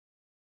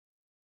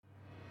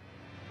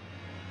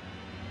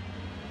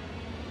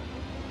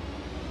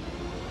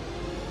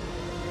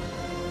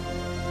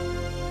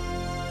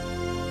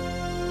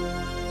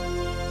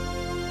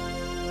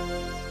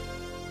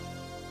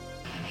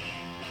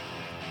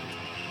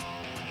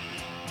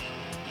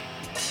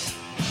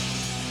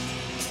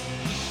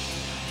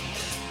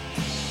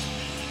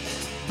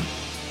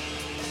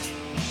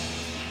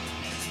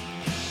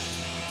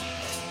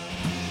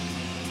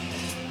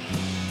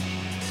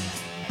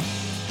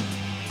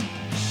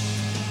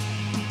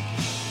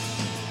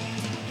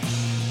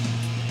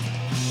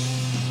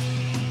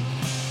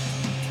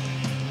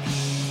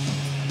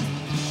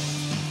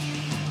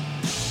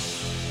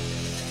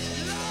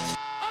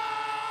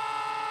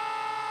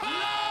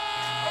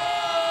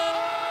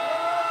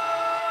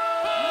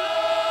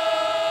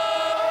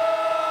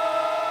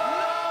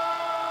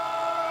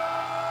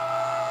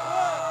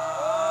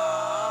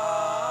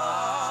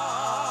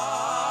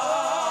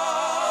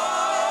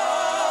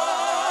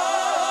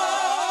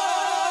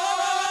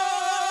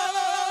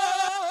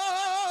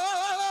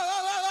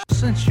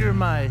Since you're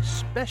my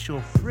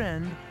special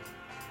friend,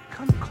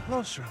 come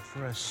closer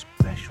for a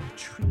special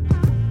treat.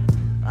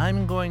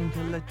 I'm going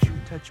to let you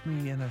touch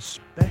me in a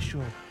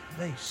special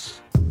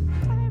place.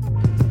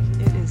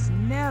 It is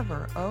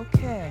never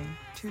okay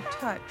to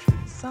touch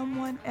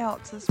someone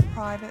else's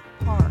private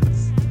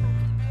parts.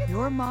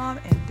 Your mom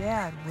and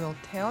dad will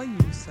tell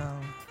you so.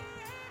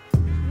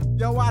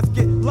 Yo, I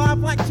get live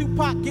like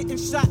Tupac, getting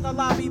shot in the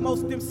lobby.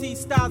 Most MC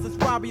styles is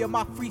robbery of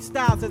my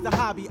freestyles as a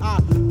hobby. I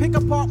pick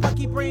apart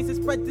monkey brains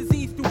and spread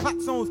disease through hot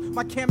zones.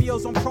 My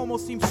cameos on promo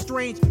seem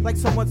strange, like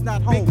someone's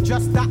not home. Big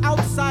just the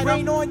outside,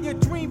 rain on your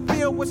dream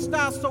field with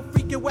style so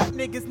freaking wet.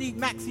 Niggas need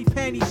maxi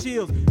panty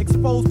shields.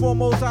 Expose more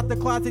moles out the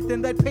closet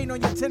than lead paint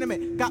on your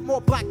tenement. Got more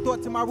black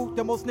thought to my root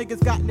than most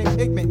niggas got in their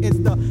pigment. It's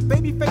the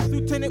babyface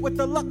lieutenant with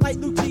the luck like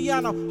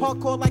Luciano.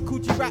 Hardcore like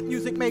coochie rap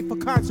music made for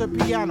concert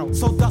piano.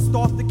 So dust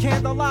off the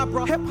candelabra.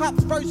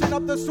 Hip-hop's version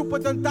of the Super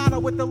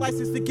Dundana with the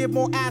license to give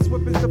more ass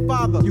whippings to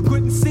father. You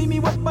couldn't see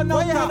me with my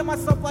nose out of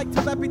myself like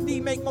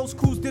telepathy. Make most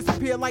crews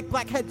disappear like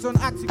blackheads on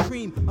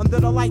oxycream. Under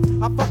the light,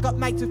 I fuck up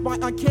nights with my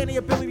uncanny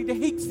ability to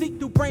heat seek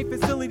through brain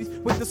facilities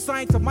with the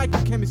science of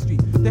microchemistry.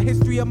 The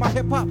history of my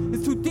hip-hop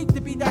is too deep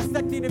to be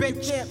dissected. If you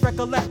can't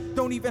recollect,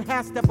 don't even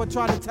half-step or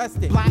try to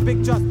test it. Black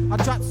Big Just, I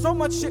dropped so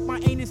much shit my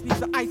anus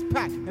needs an ice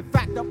pack. In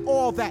fact, I'm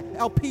all that.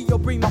 LP, you'll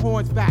bring the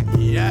horns back.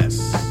 Yes.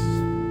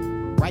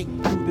 Right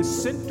through the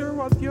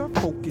center of your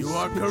focus. You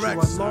are picture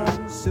correct, a sir.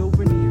 long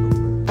silver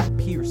needle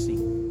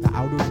piercing the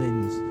outer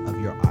lens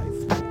of your eye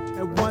fluid.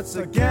 And once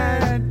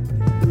again,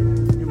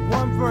 in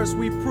one verse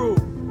we prove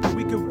that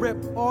we can rip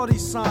all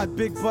these signed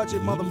big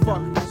budget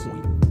motherfuckers.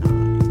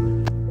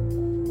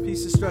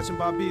 Piece of stretching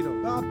Bobito.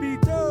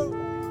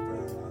 Bobito!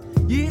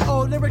 Ye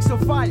old lyrics of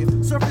fire,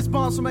 surface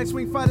bombs from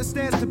X-Wing fighter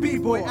stands to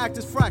B-boy, act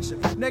as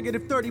fraction,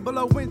 negative 30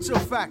 below wind chill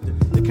factor.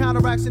 The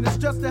counteraction is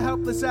just a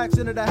helpless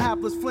action of the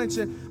hapless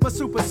flinching. My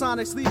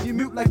supersonics leave you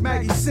mute like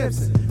Maggie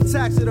Simpson.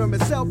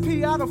 Taxidermist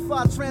LP out of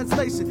fly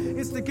translation,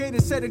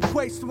 instigated setting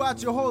quakes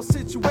throughout your whole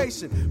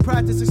situation.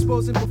 Practice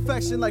exposing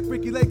perfection like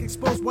Ricky Lake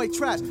exposed white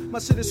trash. My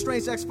shit is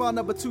strange, X-File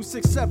number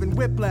 267,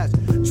 whiplash.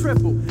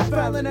 Triple,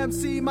 Fallon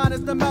MC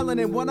minus the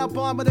melanin. One I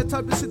bomb with the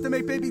type of shit to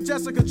make baby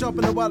Jessica jump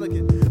in the well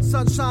again.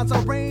 Sun shines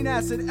on rain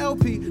acid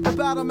LP, the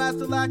battle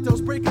master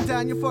lactose, breaking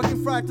down your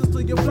fucking fractals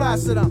till you're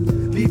blasted.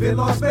 I'm leaving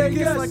Las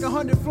Vegas like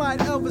 100 flying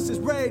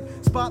Elvises raid.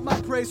 Spot my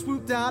prey,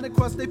 swoop down and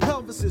crush they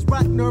pelvises.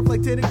 Rat nerve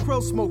like Ted and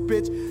Crow smoke,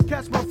 bitch.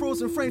 Catch my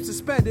frozen frame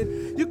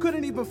suspended. You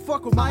couldn't even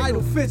fuck with my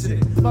idol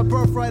fidgeting. My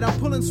birthright, I'm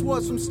pulling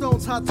swords from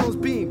stones, hot tones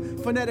beam.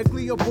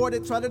 Phonetically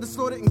aborted, try to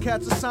distort it and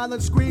catch a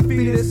silent scream.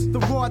 Fetus, the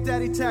raw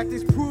daddy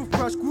tactics, prove,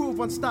 crush, groove,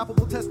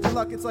 unstoppable. Test your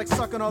luck, it's like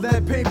sucking on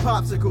lead paint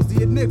popsicles.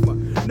 The enigma,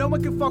 no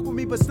one can fuck with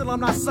me, but still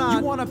I'm not signed.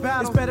 You want a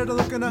battle? It's better to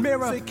look in the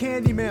mirror. Say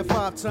Candyman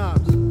 5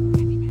 times.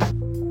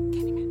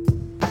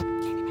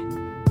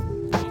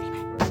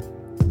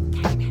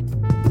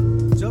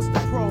 Just a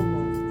promo.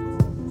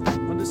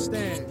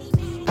 Understand?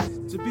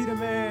 To be the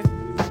man,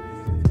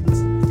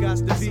 you got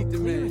to beat the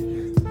man.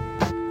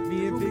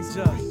 Me and Big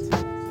Just,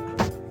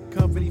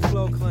 Company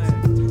Flow Clan.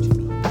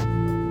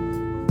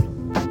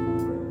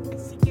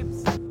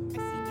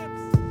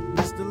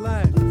 Mr.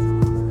 Lang,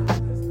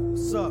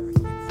 what's up?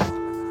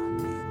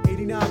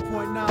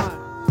 89.9.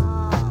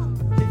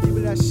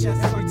 That shit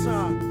every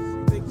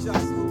time. Big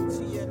Just,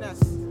 TNS,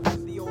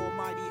 the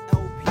almighty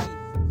LP,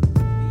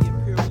 the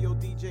Imperial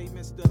DJ,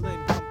 Mr.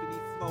 Lynn, Company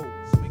Flow,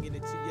 swinging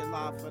it to you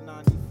live for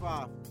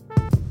 95.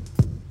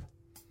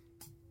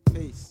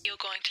 Peace. You're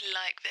going to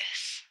like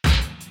this.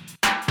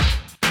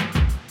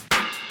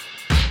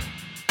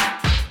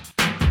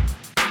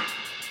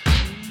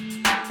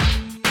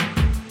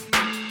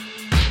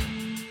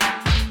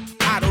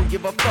 I don't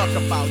give a fuck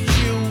about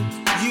you,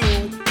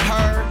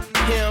 her,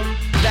 him.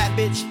 That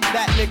bitch,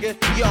 that nigga,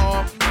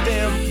 y'all,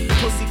 them.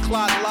 Pussy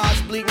clot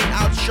lies bleeding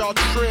out y'all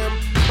trim.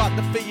 About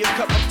to fill your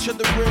cup up to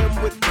the rim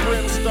with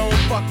brimstone.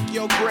 Fuck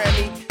your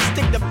granny.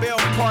 Stick the bell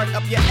part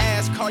up your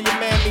ass, call your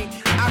mammy.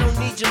 I don't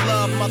need your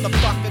love,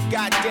 motherfucker,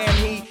 goddamn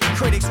he.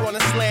 Critics wanna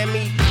slam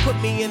me, put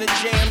me in a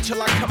jam till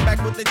I come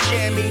back with a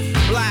jammy.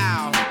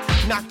 Blow,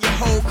 knock your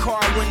whole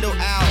car window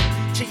out,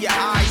 till your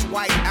eyes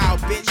white out,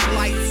 bitch,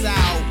 lights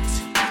out.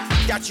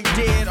 Got you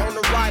dead on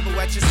arrival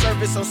at your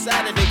service on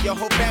Saturday. Your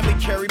whole family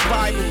carry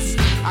Bibles.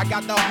 I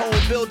got the whole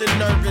building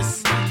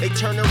nervous. They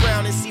turn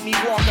around and see me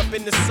walk up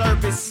in the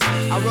service.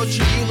 I wrote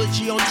your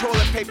eulogy on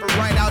toilet paper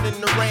right out in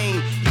the rain.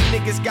 You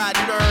niggas got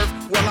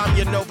nerve, well I'm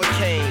your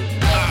Novocaine.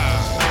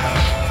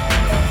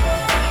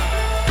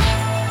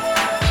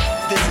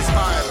 This is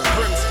fire and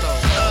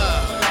brimstone.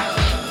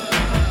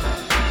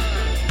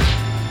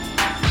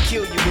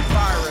 Kill you with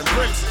fire and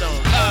brimstone.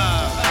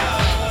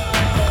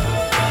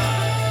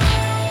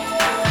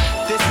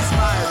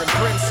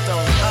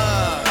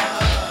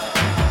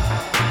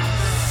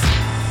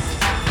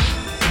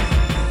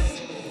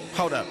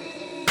 Hold up.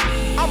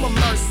 I'm a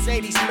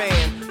Mercedes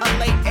man, a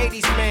late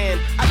 80s man.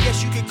 I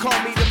guess you could call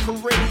me the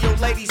perennial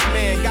ladies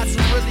man. Got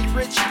some really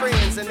rich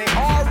friends and they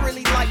all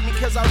really like me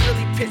cause I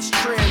really pitch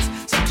trends.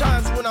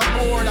 Sometimes when I'm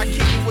bored I kick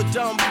it with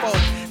dumb folk.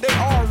 They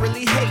all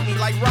really hate me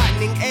like rotten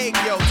grinding egg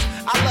yolks.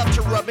 I love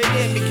to rub it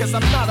in because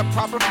I'm not a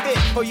proper fit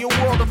for your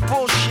world of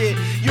bullshit.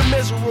 Your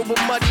miserable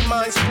muddy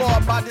mind's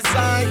flawed by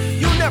design.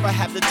 You'll never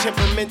have the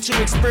temperament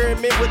to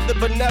experiment with the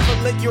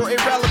benevolent. You're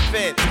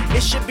irrelevant.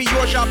 It should be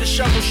your job to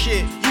shovel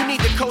shit. You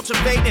need to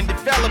cultivate and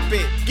develop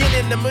it. Get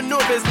in the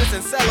manure business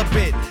and sell a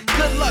bit.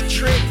 Good luck,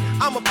 trick.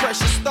 I'm a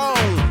precious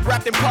stone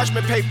wrapped in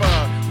parchment paper.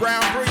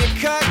 Brown, brilliant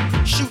cut,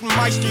 shooting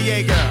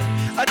Meisterjäger.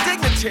 A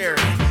dignitary,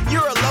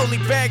 you're a lowly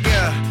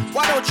beggar.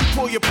 Why don't you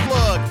pull your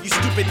plug, you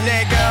stupid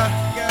nigga?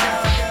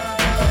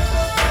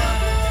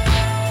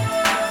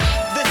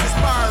 This is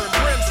fire and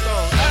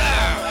brimstone.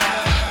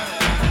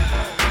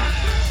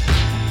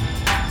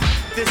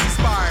 This is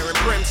fire and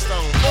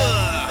brimstone.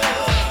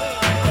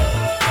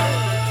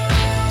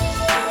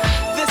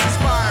 This is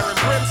fire and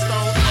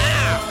brimstone.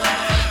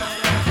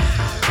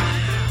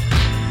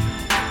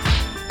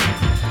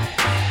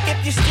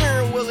 If your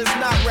steering wheel is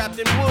not wrapped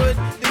in wood,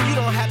 then you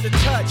don't have to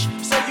touch,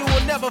 so you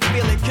will never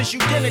feel it, cause you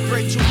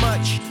denigrate too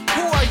much.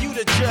 Who are you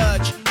to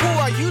judge? Who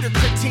are you to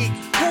critique?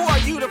 Who are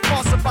you to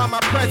falsify my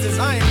presence?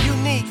 I am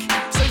unique,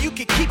 so you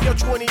can keep your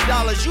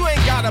 $20. You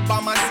ain't gotta buy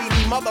my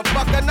CD,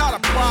 motherfucker, not a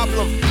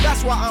problem.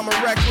 That's why I'm a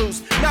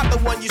recluse, not the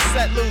one you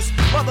set loose.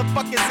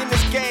 Motherfuckers in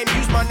this game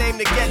use my name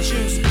to get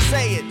juice.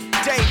 Say it,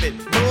 David,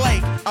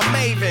 Blake, a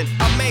maven,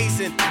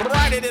 amazing.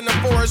 Ride it in the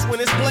forest when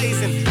it's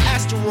blazing.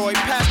 Asteroid,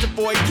 pastor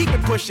boy, keep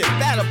it pushing.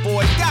 That a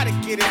boy, gotta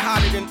get it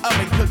hotter than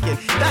oven cooking.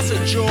 That's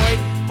a joy.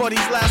 For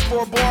these last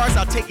 4 bars,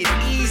 I'll take it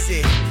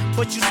easy.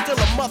 But you still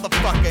a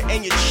motherfucker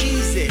and you're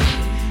cheesy.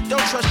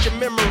 Don't trust your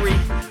memory.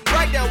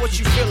 Write down what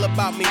you feel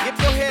about me. If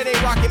your head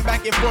ain't rocking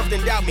back and forth,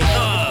 then doubt me.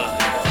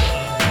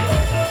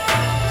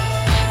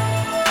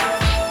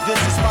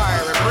 This is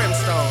fire and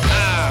brimstone.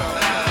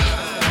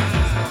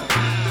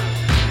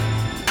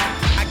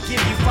 I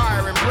give you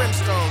fire and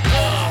brimstone.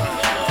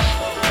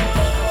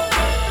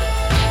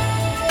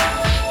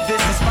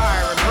 This is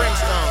fire and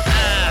brimstone.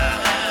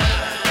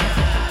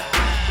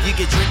 You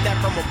can drink that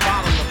from a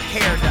bottle of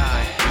hair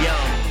dye.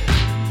 Yum.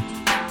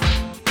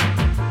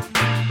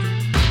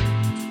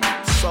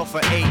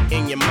 Sulfur 8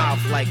 in your mouth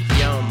like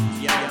yum.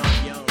 Yum,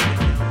 yum,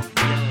 yum,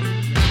 yum.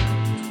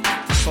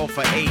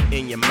 Sulfur 8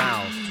 in your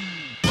mouth.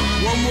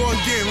 One more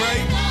again,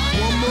 right?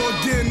 One more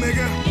again,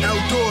 nigga.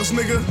 Outdoors,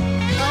 nigga.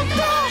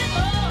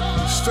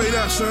 Outdoors. Straight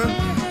up, son.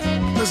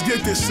 Let's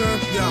get this, son.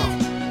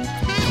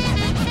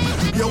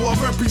 Yo, I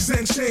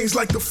represent change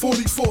like the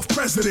 44th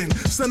president.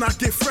 Son, I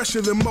get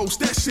fresher than most,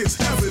 that shit's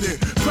evident.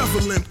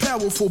 Prevalent,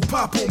 powerful,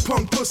 pop on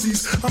punk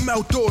pussies. I'm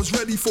outdoors,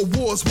 ready for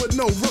wars with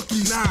no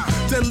rookies.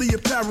 Deadly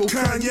apparel,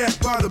 cognac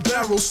by the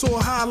barrel.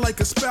 Soar high like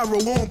a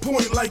sparrow, on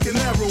point like an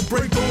arrow.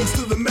 Break bones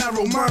to the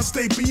marrow, mind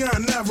state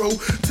beyond narrow.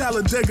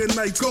 Talladega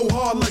nights, go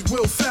hard like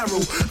Will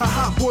Ferrell. A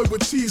hot boy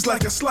with cheese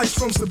like a slice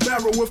from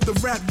Sbarro. If the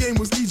rap game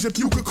was Egypt,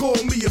 you could call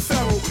me a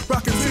pharaoh.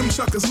 Rockin' Tim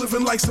Chuckers,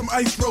 living like some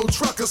ice road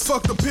truckers.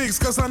 Fuck the pigs,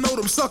 cause I know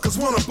them suckers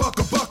wanna buck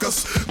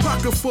us.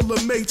 Pocket full of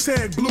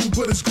Maytag, blue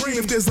but it's green.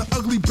 If there's an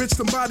ugly bitch,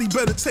 somebody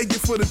better take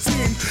it for the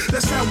team.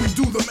 That's how we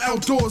do them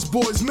outdoors,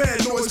 boys.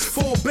 Mad noise,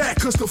 fall back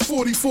cause the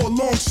 44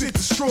 long shit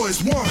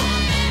destroys. One.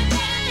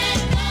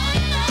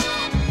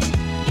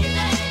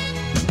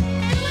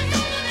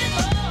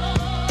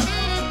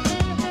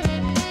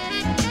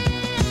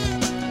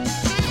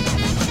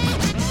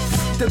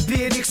 The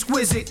beard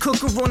exquisite,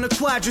 cooker on a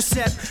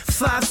quadricep.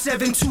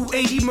 5'7",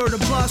 280, murder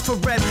bars for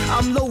rep.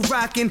 I'm low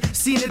rockin',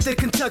 seen at the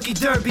Kentucky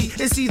Derby.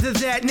 It's either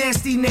that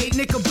nasty Nate,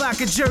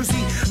 Knickerbocker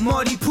jersey.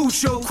 Marty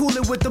Pucho,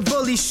 coolin' with the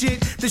bully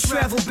shit. The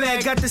travel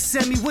bag got the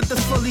semi with the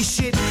fully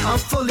shit. I'm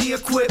fully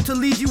equipped to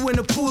leave you in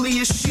a pool of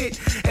your shit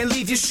and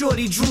leave your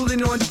shorty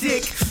drooling on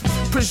dick.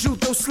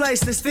 Prosciutto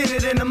slice that's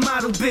thinner than a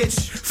model bitch.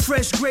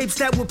 Fresh grapes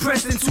that were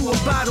pressed into a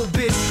bottle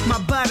bitch. My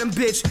bottom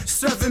bitch,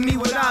 serving me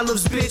with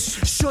olives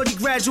bitch. Shorty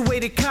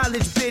graduated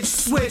college bitch,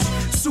 switch.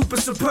 Super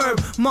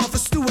superb, Martha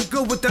Stewart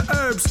go with the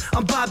herbs.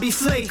 I'm Bobby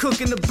Flay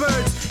cooking the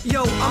birds.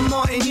 Yo, I'm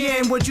Martin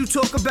Yan, what you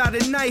talk about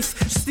a knife?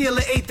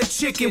 Steeler ate the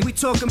chicken, we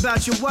talking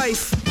about your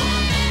wife.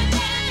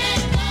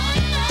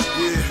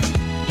 Yeah,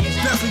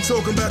 definitely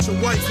talking about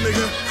your wife,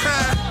 nigga.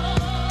 Ha!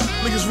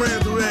 Niggas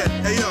ran through that.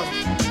 Hey, yo.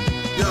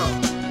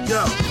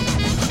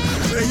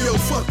 Hey yo,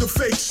 fuck the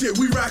fake shit,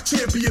 we rock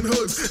champion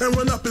hoods and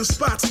run up in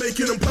spots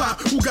making them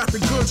pop. Who got the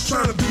goods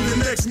trying to be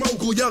the next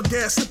mogul? Y'all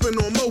gas sipping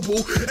on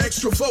mobile,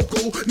 extra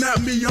vocal.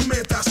 Not me, I'm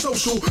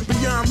antisocial,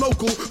 beyond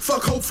local.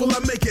 Fuck hopeful,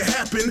 I make it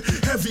happen.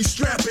 Heavy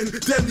strapping,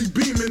 deadly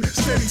beaming,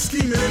 steady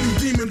scheming. Any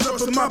demons up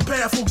in my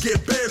path will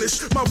get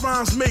banished. My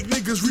rhymes make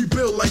niggas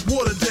rebuild like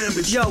water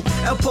damage. Yo,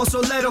 El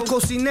Pozoleto,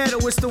 Cocinero,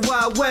 it's the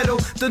Wild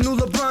Weddle. The new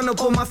LeBron up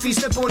on my feet,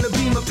 step on the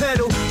beamer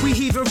pedal. We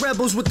heaving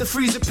rebels with the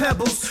freezer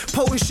pebbles.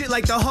 Potent shit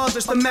like the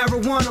harvest of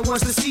marijuana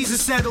once the season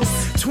settles.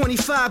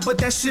 25, but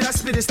that shit I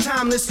spit is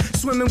timeless.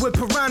 Swimming with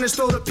piranhas,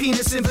 throw the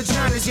penis in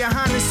vaginas. Your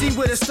Highness, see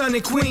with a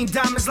stunning queen.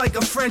 Diamonds like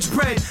a French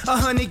bread.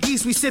 100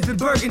 geese, we sipping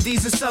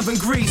burgundies in southern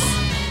Greece.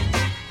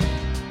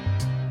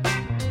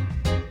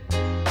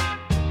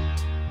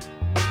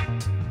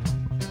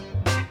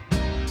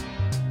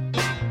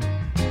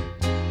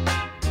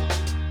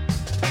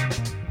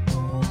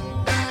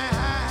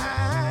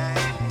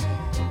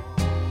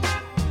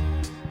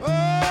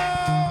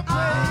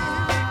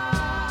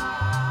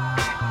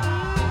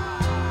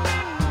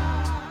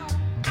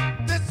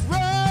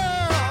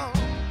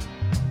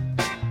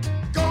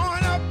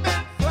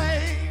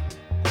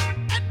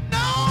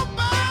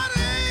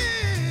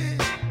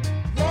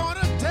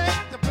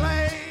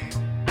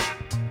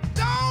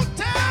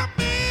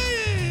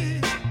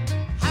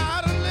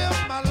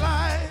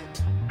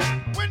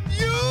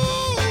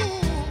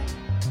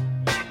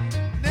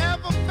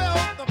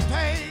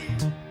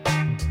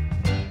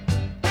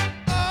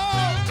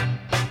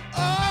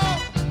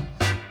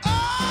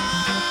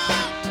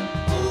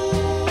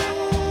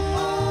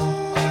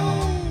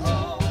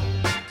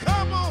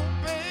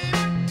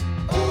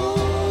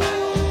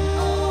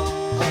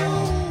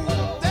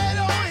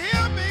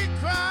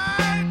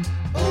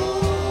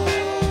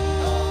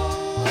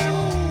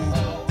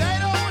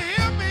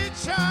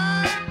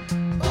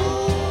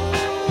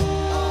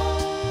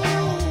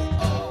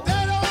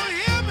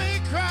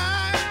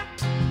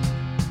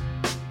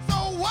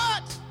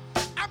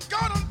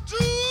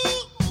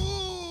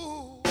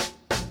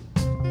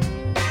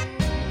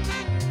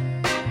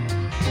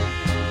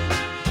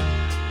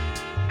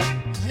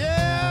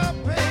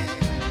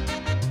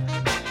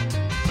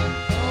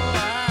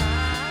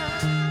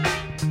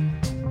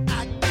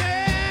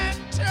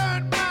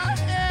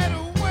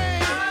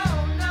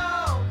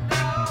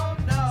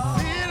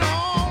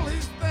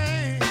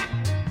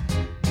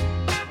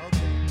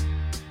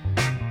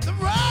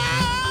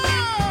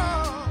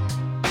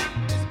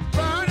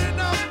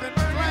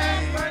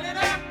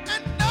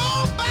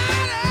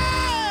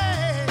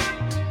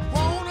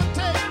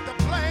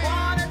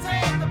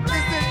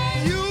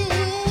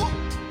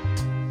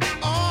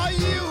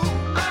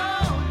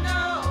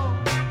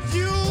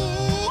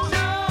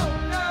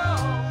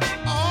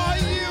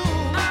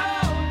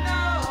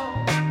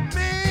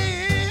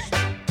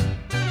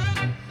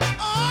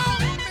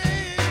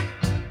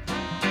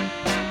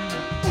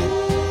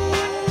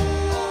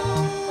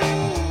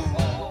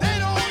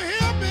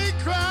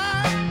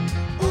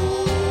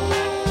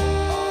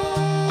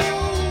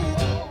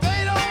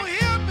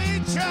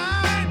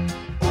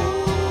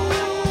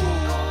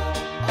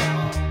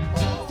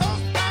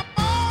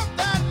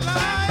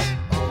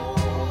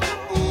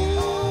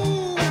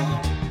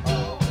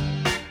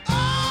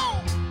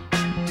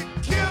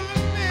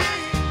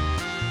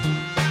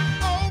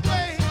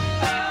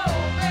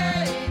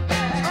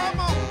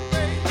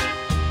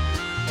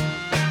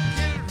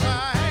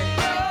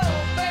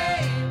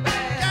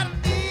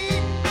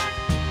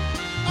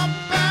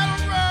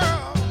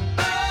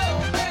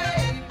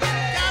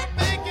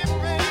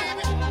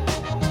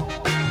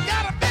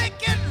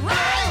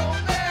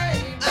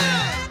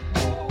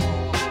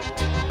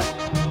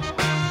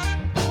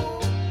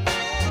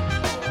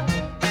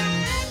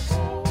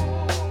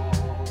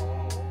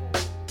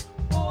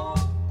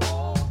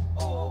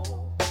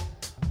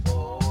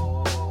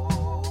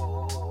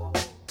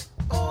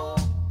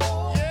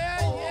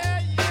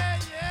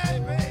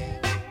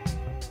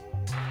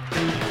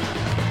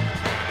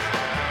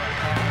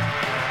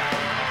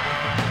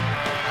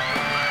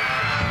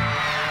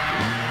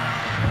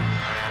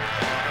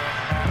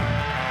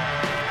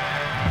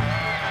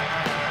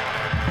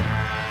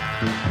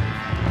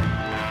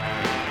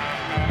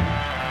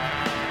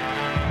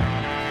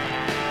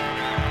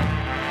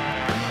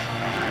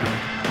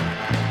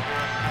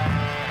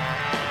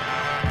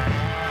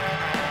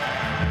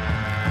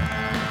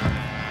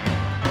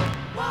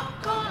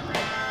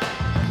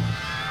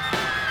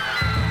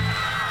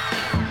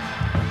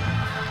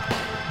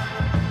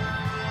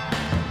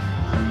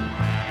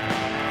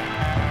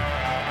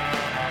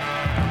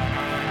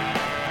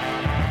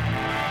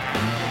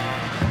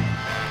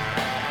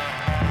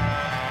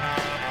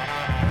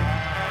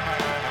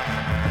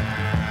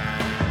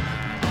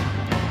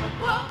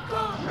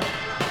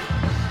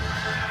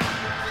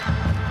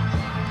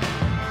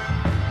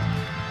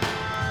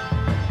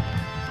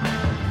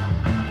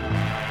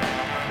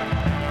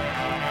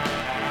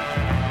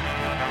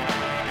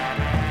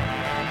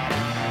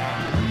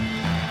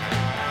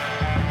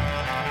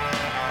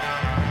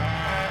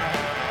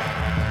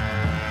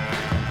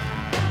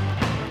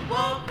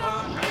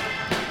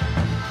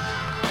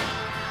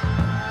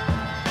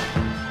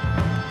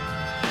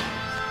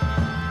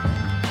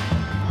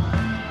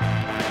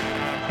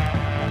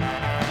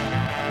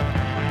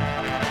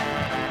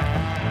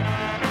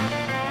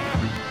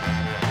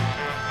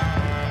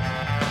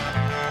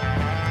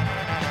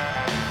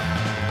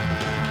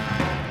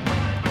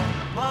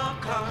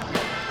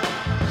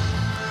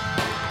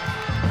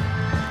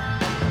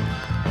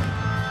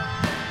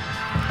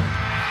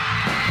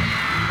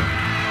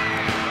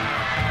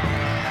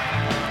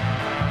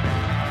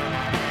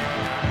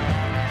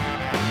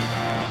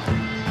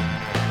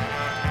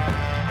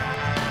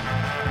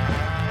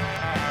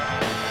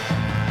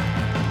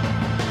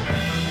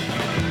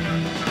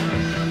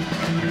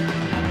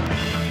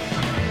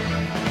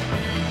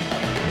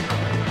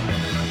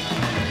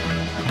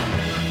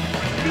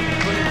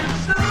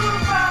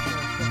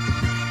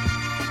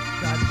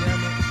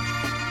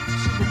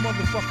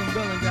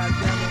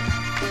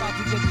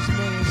 get this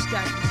million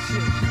stack of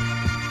shit.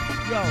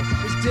 Yo,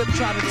 this dip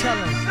try to tell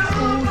us,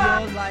 ooh,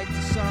 you're like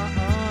the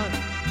sun,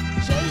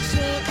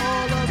 chasing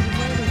all of the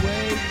rain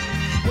away.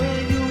 When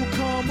you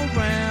come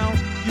around,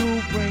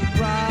 you bring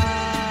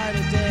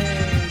brighter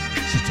days.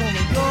 She told me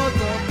you're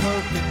the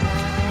perfect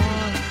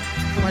one.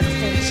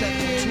 Microphone check,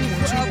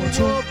 1 2 1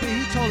 2 1 2.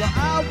 He told her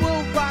I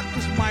will rock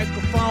this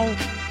microphone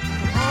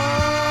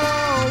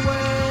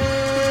always.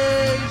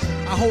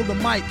 I hold the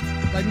mic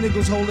like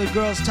niggas hold their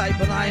girls tight,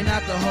 but I ain't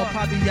after her.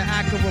 Probably your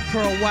Acura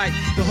Pearl White,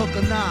 the hook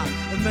or nah.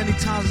 And many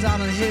times I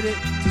done hit it.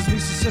 To be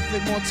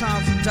specific, more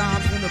times than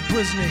dimes in the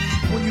Brisnick.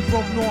 When you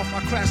broke north,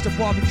 I crashed the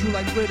barbecue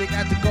like Riddick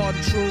at the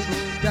Garden True.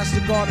 That's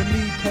the garden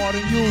me,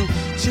 pardon you.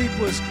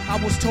 Cheapers, I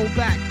was told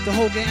back. The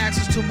whole gang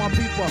access to my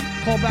beeper.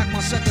 Call back my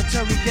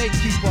secretary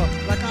gatekeeper.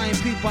 Like I ain't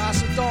peeper. I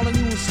said, darling,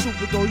 you was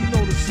stupid though. You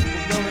know the super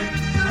villain.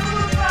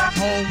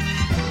 Home.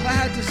 I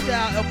had this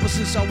style ever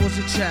since I was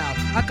a child.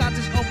 I got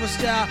this other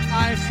style,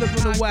 I ain't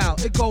flipping a wow.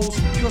 It goes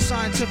pure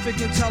scientific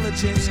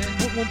intelligence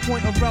with 1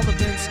 point of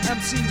relevance.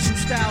 MCs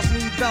whose styles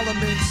need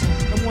elements.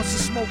 And once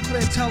the smoke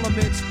clear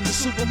telements, the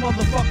super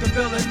motherfucking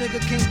villain nigga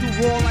came through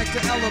raw like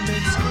the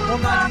elements. On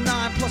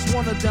 99 plus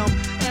one of them.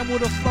 And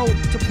with a flow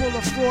to pull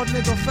a fraud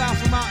nigga foul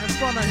from out in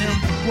front of him.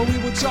 When we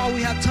with y'all,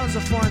 we had tons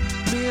of fun.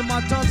 Me and my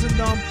duns and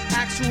them.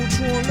 Actual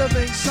true and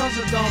living sons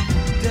of them.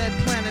 Dead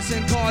planets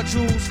and guard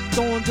jewels.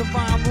 Throwing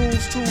divine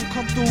rules to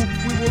come through,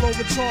 we will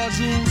overcharge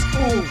you.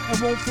 Ooh, I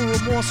won't feel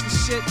remorse for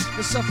shit.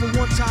 Except for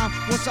one time,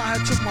 once I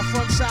had took my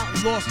fronts out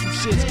and lost some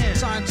shit. Damn.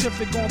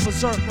 Scientific on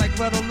berserk like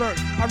red alert.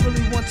 I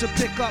really want to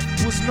pick up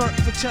was nerd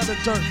for cheddar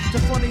dirt. The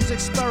funniest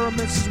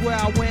experiments is where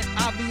I went,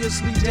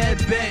 obviously dead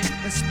bent.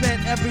 And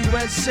spent every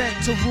red cent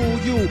to rule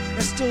you.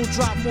 And still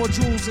drop more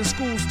jewels than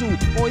schools do.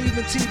 Or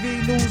even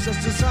TV news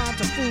that's designed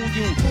to fool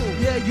you.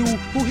 Yeah, you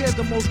who hear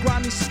the most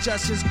grimy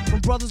suggestions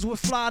from brothers with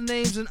fly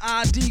names and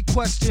ID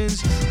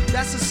questions.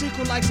 That's a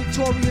sequel like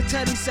Victoria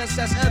Teddy says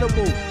that's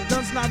edible.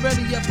 Done's not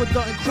ready yet for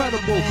the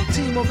incredible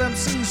team of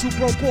MCs who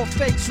broke off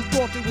fakes who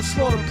thought they were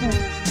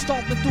slaughterproof.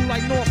 Stomping through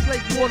like North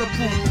Lake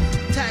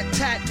waterproof. Tat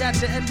tat, that's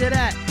the end of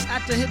that.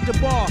 After hit the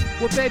bar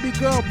where baby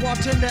girl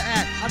bartender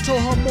at. I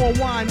told her more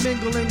wine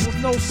mingling with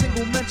no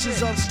single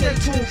mentions of. Stay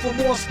tuned for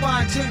more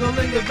spine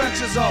tingling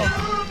adventures of.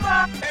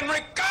 And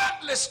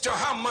regardless to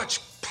how much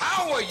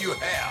power you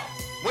have,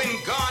 when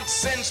God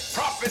sends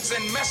prophets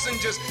and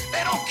messengers,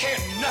 they don't care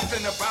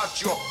nothing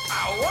about your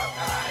power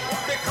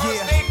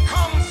because they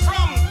come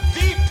from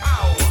the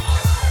power.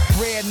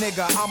 Rare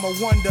nigga, I'm a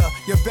wonder.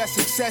 Your best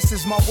success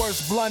is my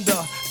worst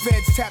blunder.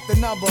 Feds tap the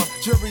number.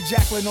 Jury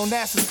Jacqueline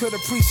Onassis could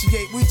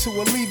appreciate. We to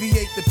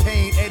alleviate the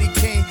pain. Eddie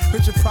Kane,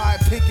 Richard Pryor,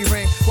 Pinky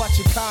Ring. Watch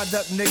your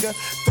conduct, nigga.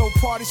 Throw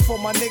parties for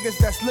my niggas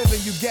that's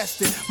living, you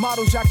guessed it.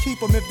 Models, y'all keep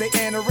them if they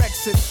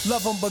anorexic.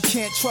 Love them but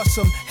can't trust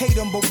them. Hate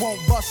them but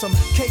won't bust them.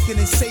 Caking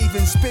and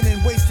saving,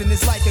 spinning, wasting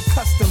is like a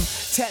custom.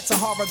 Tats are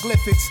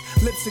hieroglyphics,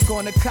 lipstick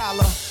on the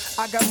collar.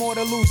 I got more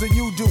to lose than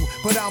you do,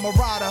 but I'm a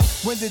rider.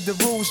 When did the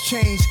rules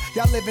change?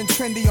 Y'all living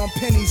trendy on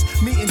pennies,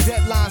 meeting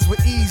deadlines with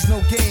ease,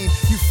 no game.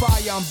 You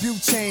fire on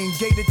butane,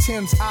 gator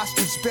Timbs,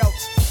 ostrich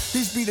belts.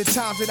 These be the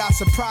times that I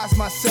surprise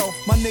myself.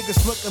 My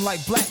niggas looking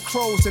like black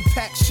crows at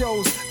packed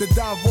shows. The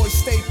Don voice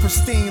stay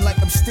pristine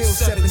like I'm still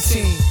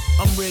 17.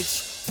 I'm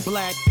rich,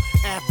 black,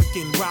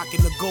 African,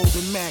 rocking the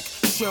golden Mac.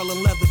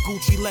 Sherlin leather,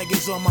 Gucci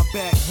leggings on my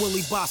back.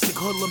 Willie Bostic,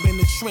 hoodlum in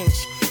the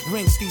trench.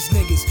 Rinse these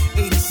niggas,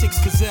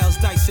 86 gazelles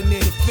dicing near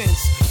the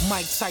fence.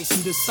 Mike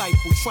Tyson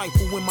disciple,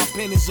 trifle when my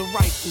pen is a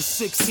rifle.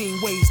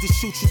 16 ways to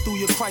shoot you through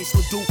your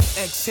Chrysler Duke.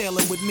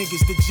 Exhaling with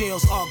niggas, the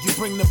jails argue.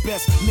 Bring the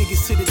best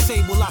niggas to the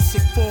table. I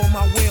sick 4 of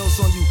my whales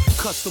on you.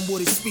 Custom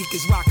wooded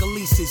speakers, rock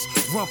Elises.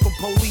 Run from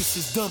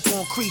polices, dump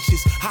on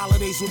creatures.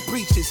 Holidays with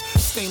preachers,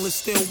 stainless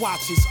steel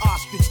watches.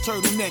 Ostrich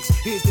turtlenecks,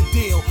 here's the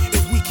deal.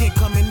 If we can't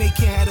come in, they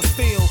can't have a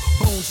feel.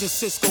 Bones and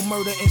Cisco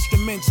murder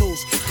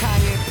instrumentals.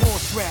 Cayenne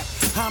Porsche rap.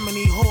 How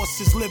many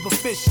horses live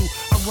official?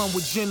 I run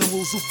with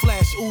generals who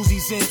flash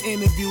Uzis in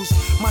interviews.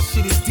 My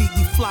shit is deep,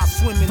 we fly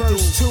swimming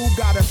Verse through. 2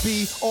 gotta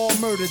be all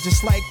murder,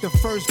 just like the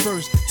first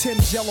verse.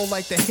 Tim's yellow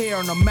like the hair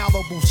on a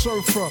Malibu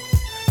surfer.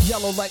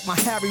 Yellow like my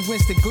Harry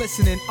Winston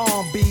glistening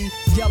arm B.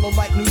 Yellow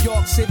like New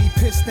York City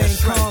piston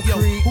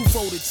concrete. Yo, who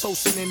voted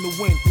toasting in the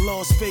wind?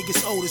 Las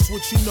Vegas Otis,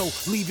 what you know?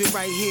 Leave it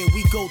right here,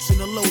 we goats in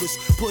the Lotus.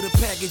 Put a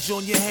package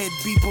on your head,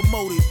 be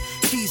promoted.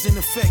 Keys in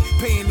effect,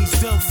 paying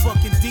these dumb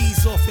fucking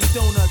D's off in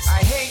donuts.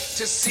 I hate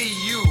to see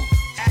you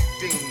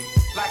acting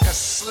like a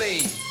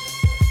slave.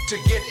 To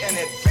get an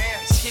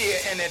advance here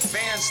and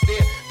advance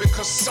there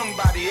because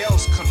somebody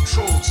else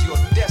controls your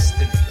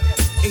destiny.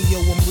 Hey yo,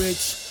 I'm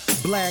rich,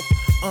 black,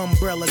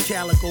 umbrella,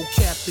 calico,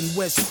 Captain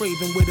West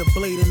Craven with a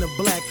blade in the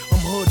black. I'm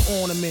hood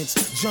ornaments,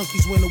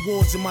 junkies win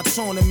awards in my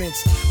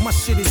tournaments. My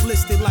shit is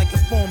listed like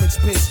informants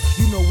piss.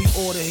 You know we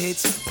order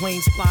hits,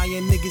 planes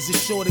flying, niggas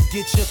is sure to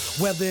get ya.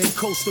 Whether in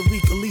Costa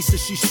Rica, Lisa,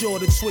 she sure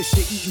to twist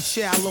ya. Eating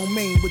chow lo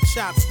mein with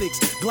chopsticks,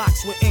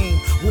 Glocks with aim,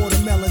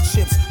 watermelon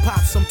chips,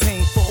 pop some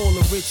pain for all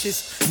the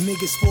riches.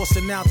 Niggas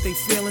forcing out they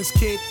feelings,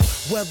 kid.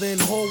 Whether in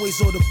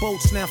hallways or the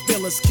boats, now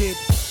fill us, kid.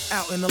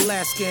 Out in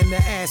Alaska and the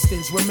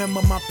Astons,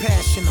 remember my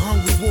passion.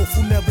 Hungry wolf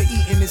who never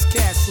eat in his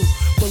castle.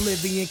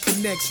 Bolivian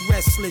connects,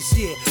 restless,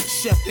 yeah.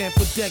 Chef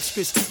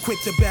ambidextrous,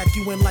 quick to back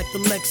you in like the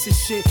Lexus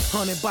shit.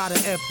 Hunted by the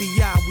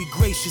FBI, we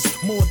gracious.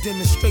 More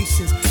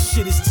demonstrations,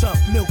 shit is tough,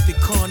 milk the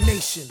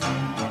carnation.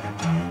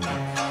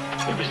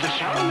 It was the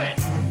Shaolin.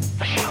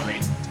 The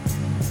Shaolin.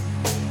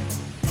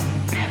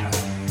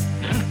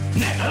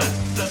 Never.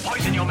 The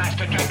poison your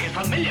master drank is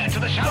familiar to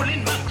the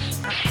Shaolin monks.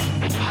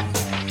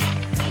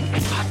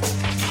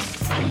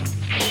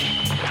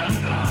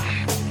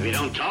 If you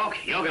don't talk,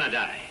 you're gonna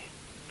die.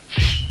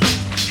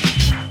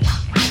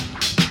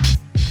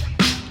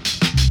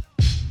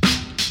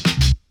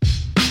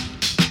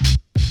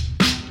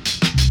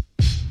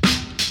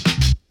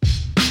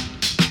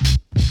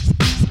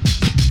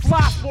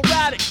 Fly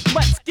sporadic,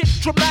 let's get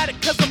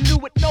dramatic, cause I'm new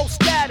with no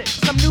static.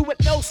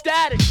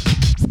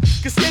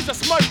 Cause here's a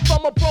smirk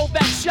from a bro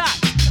that shot.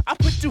 I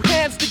put two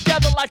hands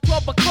together like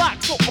 12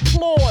 o'clock, so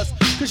applause.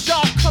 Cause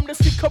y'all come to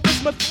see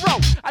charisma throw.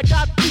 I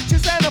got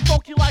features and I'm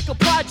funky like a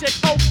project.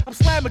 Oh, I'm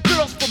slamming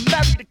girls from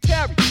Mary to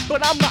Carrie.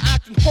 But I'm not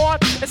acting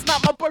hard, it's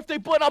not my birthday,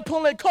 but I'm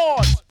pulling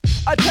cards.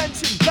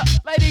 Attention,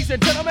 ladies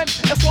and gentlemen,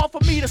 it's hard for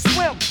me to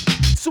swim.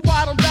 So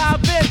I don't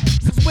dive in,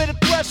 cause with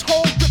a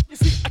threshold grip, you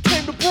see, I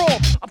came to brawl.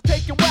 I'm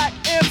taking whack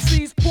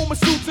MCs, Puma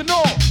suits and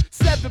all.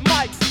 7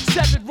 mics,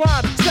 7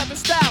 rhymes, 7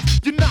 styles.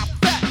 You're not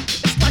fat,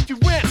 it's like you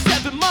ran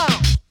 7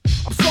 miles.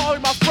 I'm sorry,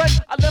 my friend,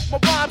 I left my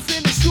rhymes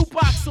in the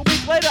shoebox. A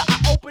week later,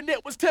 I opened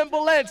it, was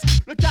Timberlands.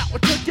 Look out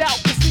what took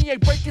out, cause he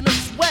ain't breaking a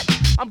sweat.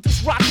 I'm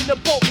just rocking the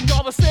boat and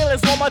all the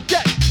sailors on my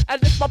deck.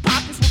 And if my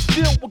pockets was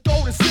filled with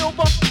gold and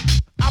silver,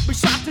 I'll be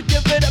shocked to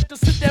give it up to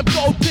sit them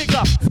gold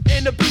digger.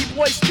 In the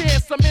B-boy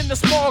stance, I'm in the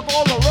smog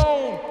all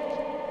alone.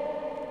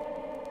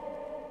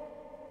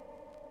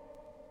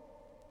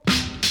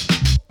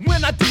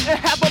 When I didn't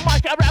have a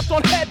mic, I rapped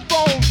on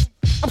headphones.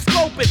 I'm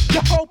scoping,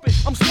 you're hoping,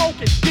 I'm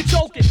smoking, you're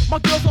joking. My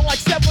girls are like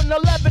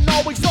 7-Eleven,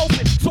 always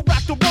open. So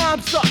rack the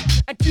rhymes up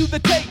and cue the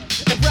tape.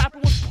 If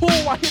rapping was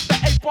cool, I hit the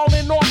 8-ball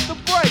in off the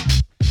break.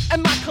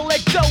 And I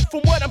collect dough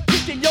from what I'm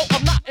kicking, yo.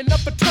 I'm not in a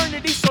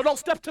fraternity, so don't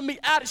step to me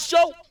out of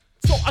show.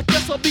 So I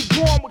guess I'll be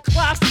going with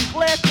class and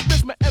glad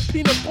charisma and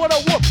peanut butter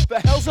whoop. The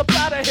hell's up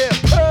out of here,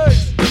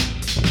 peace.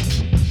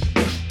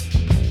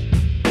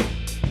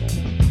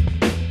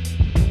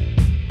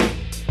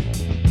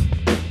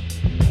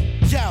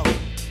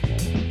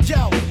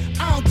 Yo,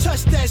 I don't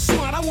touch that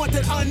swine, I want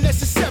that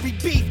unnecessary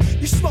beef.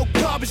 You smoke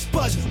garbage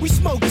buzz, we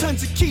smoke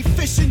tons of keep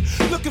fishing.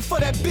 Looking for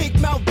that big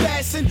mouth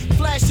bassin',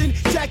 flashing,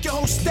 jack your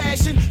whole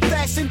stashing,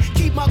 fashion.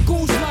 Keep my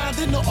goons lined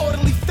in the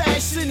orderly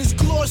fashion. It's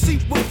glossy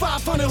with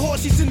 500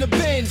 horses in the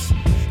bins.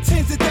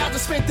 Tens of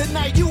thousands spent the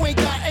night, you ain't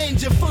got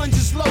ends, your funds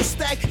is low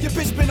stack. Your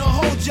bitch been a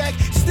whole jack,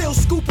 still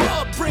scoop her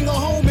up, bring her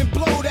home and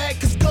blow that.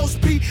 Cause Ghost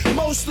be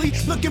mostly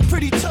looking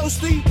pretty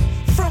toasty.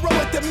 Front row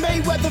at the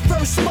Mayweather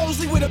versus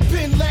Mosley with a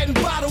Bin Laden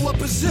bottle, a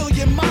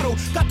Brazilian model.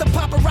 Got the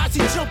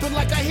paparazzi jumping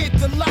like I hit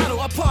the lotto.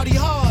 I party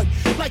hard,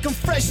 like I'm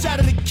fresh out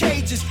of the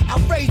cages.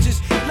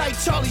 Outrageous, like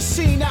Charlie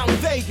Sheen out in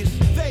Vegas.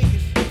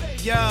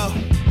 Yo,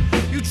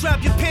 you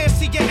drop your pants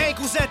to your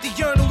ankles at the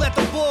urinal at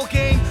the ball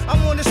game.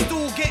 I'm on the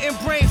stool getting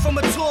brain from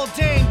a tall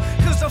dame.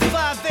 Cause I'm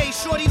 5'8",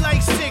 shorty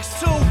like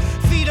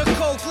 6'2". Feet a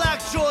coke,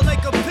 lockjaw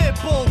like a pit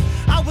bull.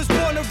 I was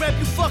born to rep,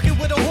 you fucking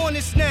with a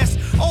hornet's nest.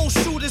 Old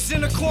shooters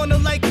in the corner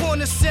like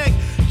corner sec.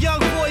 Young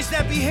boys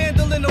that be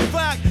handling the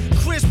rock.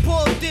 Chris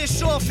Paul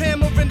dish off,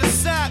 hammer in the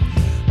sock.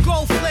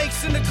 Gold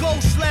flakes in the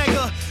gold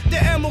slagger.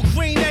 The emerald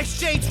green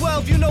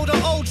XJ12, you know the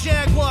old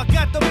Jaguar.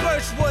 Got the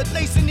birchwood,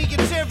 lace in the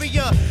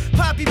interior.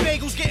 Poppy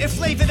bagels getting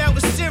flavored out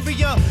with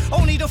Syria.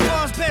 Only the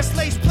farm's best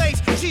lace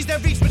plates, cheese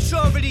that reach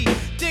maturity.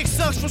 Dick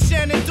sucks from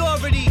Shannon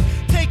Doherty.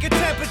 Take a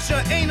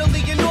temperature,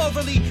 anally and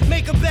orally.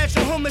 Make a batch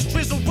of hummus,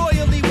 drizzle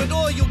royally with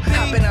oil.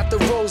 Hopping out the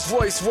Rolls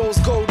Royce, Rose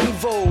Gold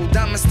Nouveau.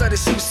 Diamond studded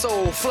shoe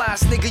sole,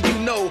 flies nigga you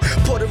know.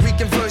 Puerto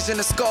Rican version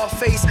of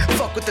Scarface.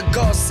 Fuck what the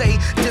guards say,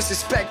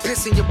 disrespect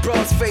pissing your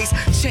broad's face.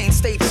 Chain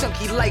stay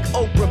chunky like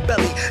Oprah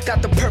belly.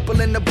 Got the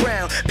purple and the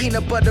brown,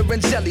 peanut butter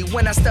and jelly.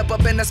 When I step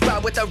up in the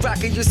spot with the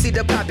rocket, you see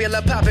the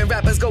popular poppin'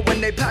 rappers go in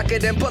their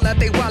pocket and pull out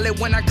they wallet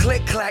when I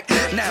click clack.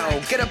 Now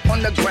get up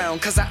on the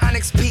ground, cause I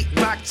Onyx Pete,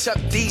 Rock Chuck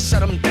D,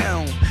 shut them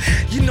down.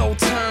 You know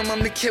term,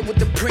 I'm the kid with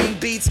the preem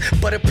beats.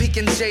 Butter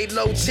peeking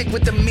J-Lo, chick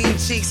with the mean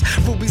cheeks.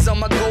 Rubies on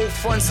my gold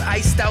fronts,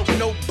 iced out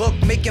notebook.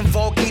 Making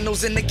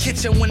volcanoes in the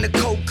kitchen when the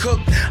coke cook.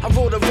 I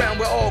rode around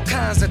with all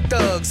kinds of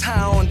thugs,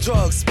 high on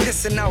drugs,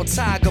 pissing out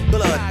tiger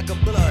blood.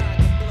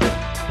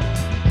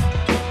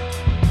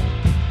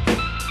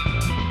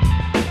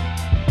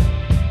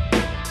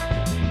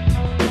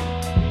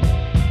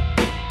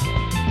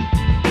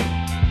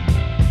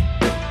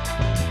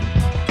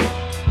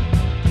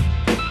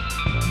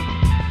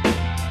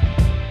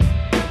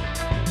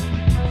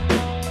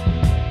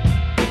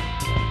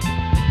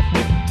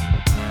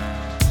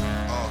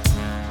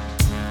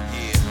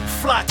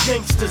 Fly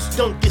gangsters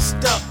don't get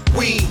stuck.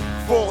 We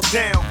fall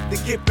down,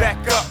 then get back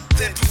up.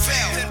 Then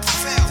prevail.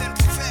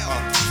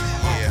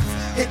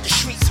 Hit the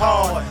streets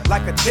hard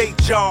like a day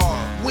job.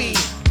 We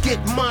get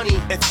money,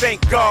 and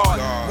thank God.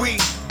 We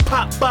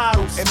pop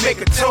bottles and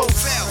make a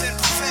toast.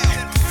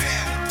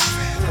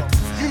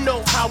 You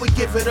know how we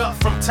give it up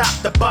from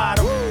top to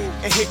bottom.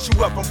 And hit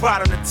you up from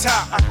bottom to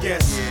top, I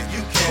guess.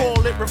 You can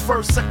call it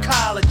reverse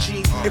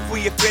psychology. If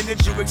we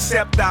offended you,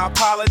 accept our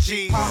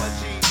apology.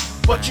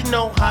 But you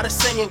know how the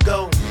saying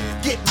go.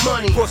 Get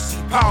money, pussy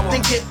power,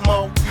 then get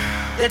more.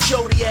 That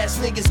Jody ass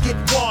niggas get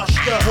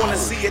washed up. Wanna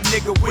see a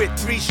nigga with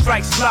 3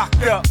 strikes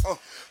locked up.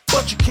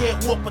 But you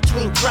can't walk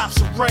between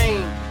drops of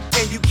rain.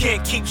 And you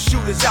can't keep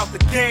shooters out the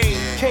game.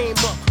 Came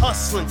up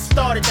hustling,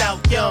 started out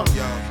young.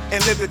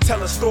 And live to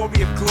tell a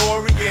story of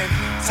glory. And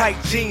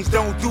tight jeans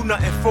don't do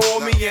nothing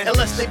for me. And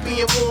unless they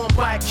being worn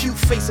by a cute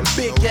face and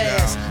big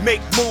ass.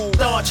 Make moves,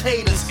 dodge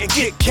haters, and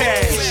get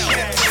cash.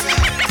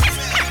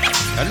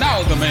 And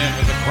now the man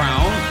with the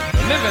crown,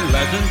 the living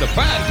legend, the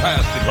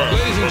fantastic,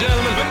 ladies and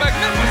gentlemen, the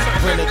magnificent.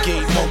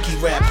 Renegade monkey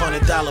rap,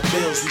 $100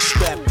 bills. We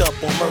strapped up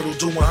on Myrtle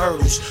doing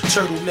hurdles,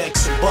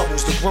 turtlenecks and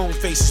bubbles. The grown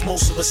faces,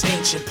 most of us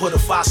ancient. Put a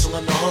fossil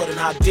in the hood and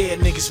how dare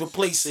niggas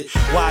replace it.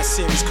 Wide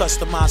series,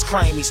 customized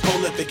crimies,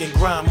 prolific and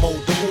grind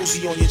mode. The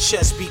Uzi on your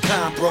chest, be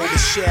kind, bro. The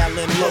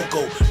Shaolin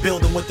logo,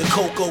 building with the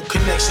Coco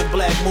connection.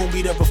 Black moon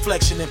be the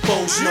reflection and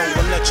pose. No,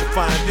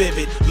 electrifying,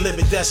 vivid, live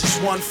it. That's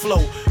just one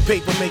flow.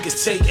 Paper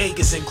makers take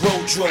acres and grow.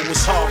 Dro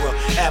is horror.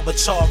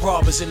 Avatar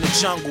robbers in the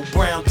jungle,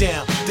 brown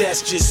down.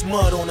 That's just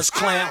mud on us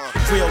clown.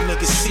 Real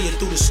niggas see it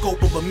through the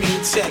scope of a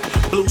mean tech.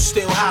 Blue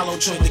still hollow,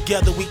 joined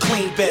together we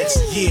clean bets.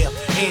 Yeah,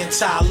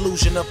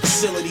 anti-illusion of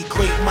facility,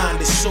 great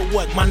minded. So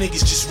what? My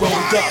niggas just rolled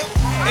up.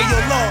 Hey yo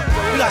Lord,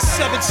 we got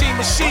 17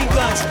 machine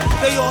guns.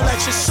 They all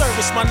at your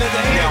service, my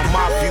nigga. Now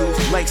my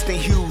views, Langston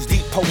Hughes,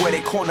 deep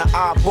poetic, corner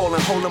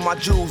eyeballing, holding my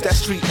jewels. That's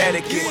street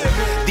etiquette.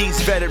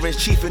 These veterans,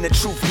 chief in the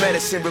truth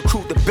medicine,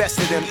 recruit the best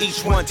of them.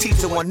 Each one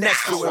teacher, one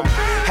next to him.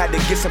 Had to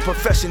get some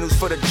professionals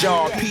for the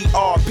job.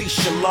 PRP,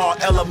 Shalal,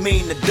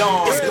 Elamine, the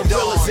Dawn. It's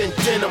gorillas in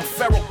denim,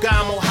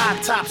 Ferragamo, high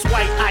tops,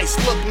 white ice.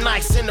 Look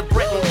nice in the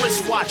Breton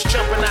wristwatch.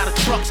 Jumping out of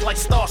trucks like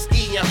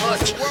Starsky and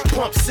Hutch.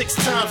 Pump 6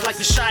 times like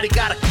the shotty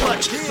got a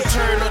clutch.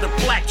 Return of the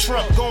black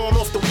trunk, going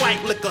off the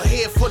white liquor.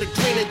 Here for the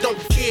green and don't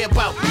care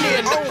about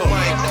near nigga. Oh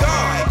my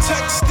God,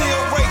 touch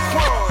still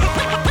Raekwon.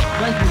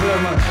 Thank you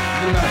very much.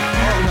 Good night.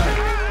 Good night.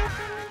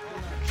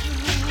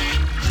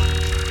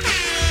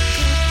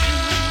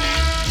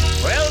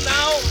 Well,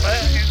 now,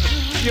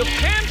 you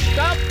can't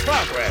stop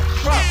progress.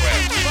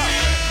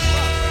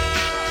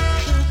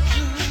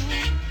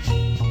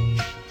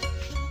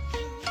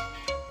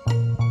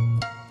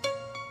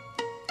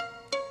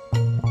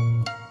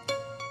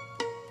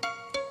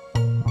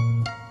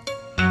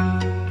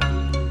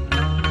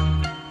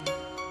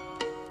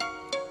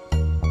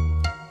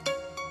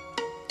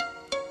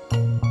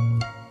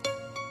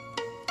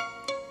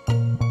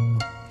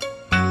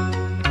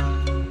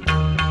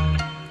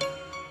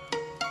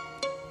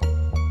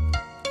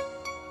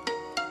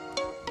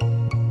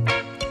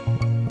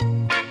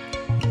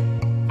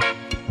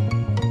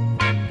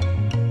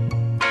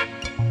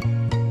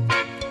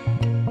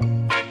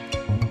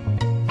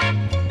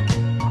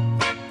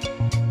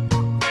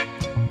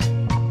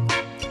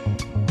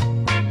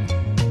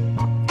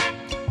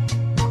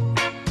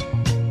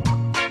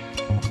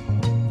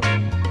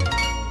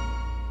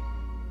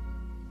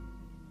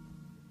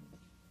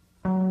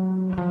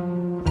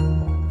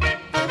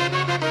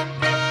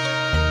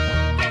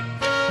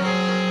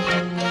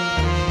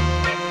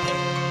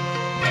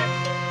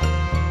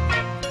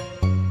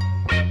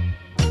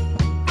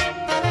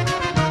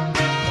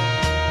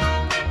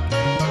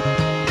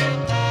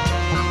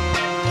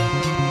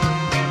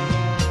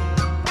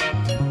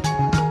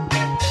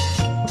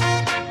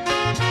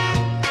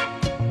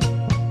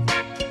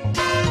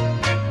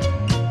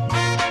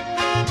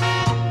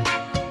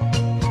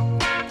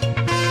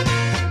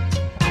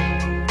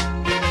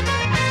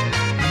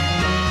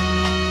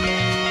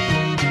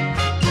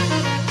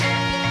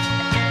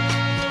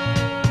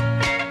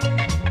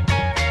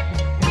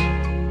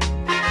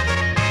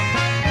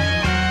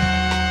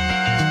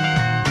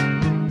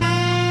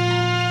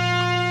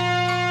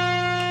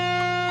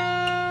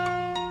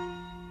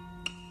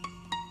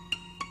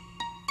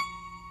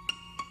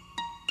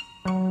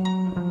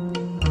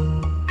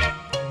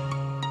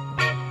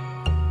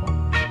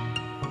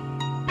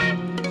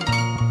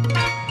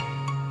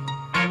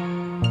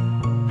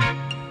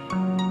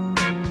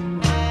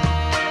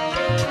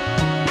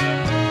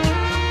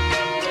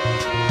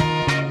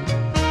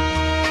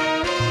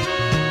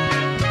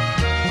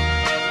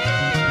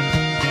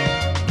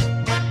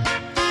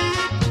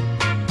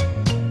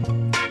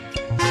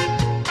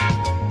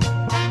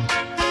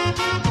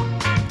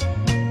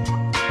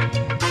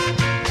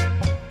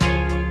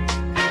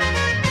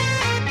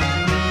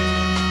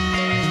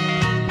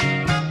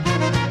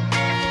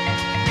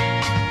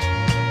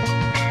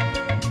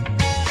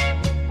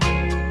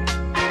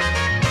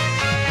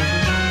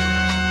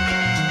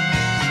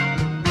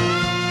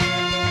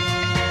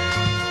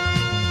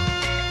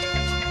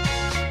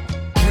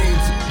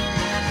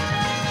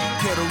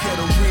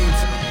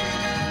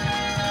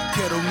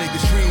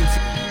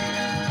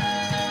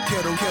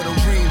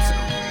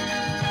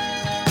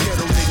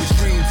 Ghetto niggas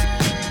dreams.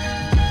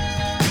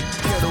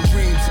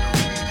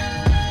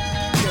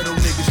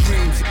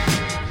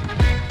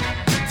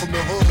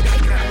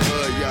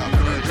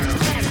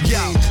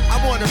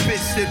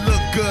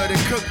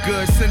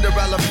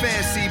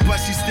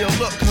 still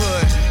look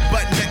hood.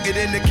 Butt naked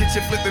in the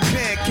kitchen flipping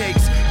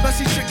pancakes. Plus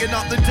he tricking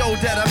off the dough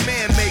that a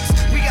man makes.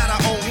 We got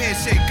our own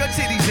handshake, her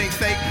titties ain't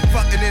fake.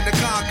 Fucking in the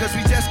car cause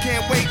we just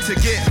can't wait to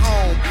get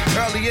home.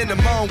 Early in the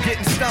morning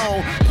getting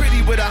stoned.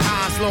 Pretty with her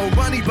eyes low,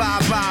 money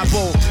by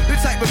Bible. The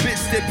type of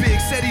bitch that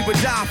Big said he would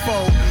die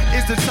for.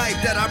 Is the type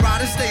that I'd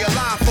rather stay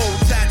alive for.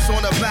 Tats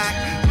on her back,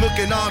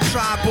 looking all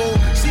tribal.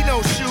 She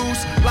knows shoes,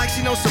 like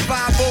she knows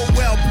survival.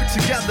 Well put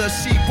together,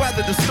 she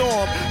weathered the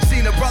storm.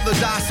 Seen her brother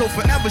die, so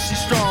forever she's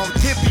strong.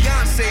 Hit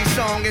Beyonce's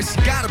song and she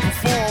gotta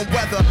perform.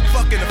 Whether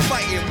fucking or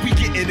fighting, we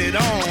getting it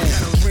on.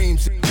 Ghetto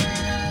dreams,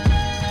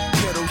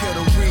 ghetto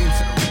dreams,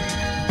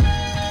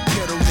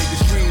 ghetto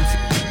niggas dreams,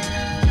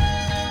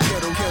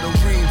 ghetto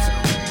dreams,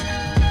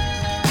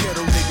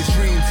 ghetto niggas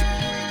dreams,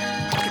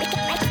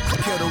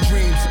 ghetto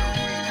dreams,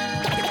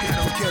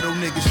 ghetto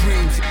niggas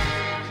dreams.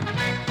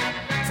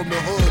 From the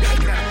hood,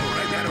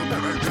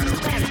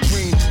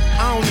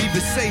 I don't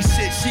even say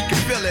shit, she can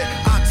feel it.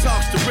 I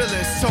talk's the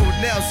realest,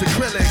 toenails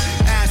acrylic.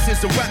 Ass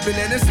is a weapon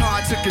and it's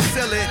hard to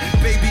conceal it.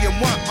 Baby in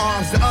one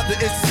arms, the other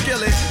is a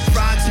skillet.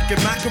 Fried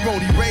chicken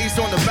macaroni, raised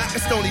on the back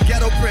of Stony.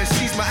 Ghetto Prince,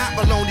 she's my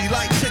abalone.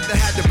 Like chick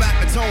that had the back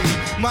of Tony.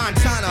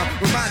 Montana,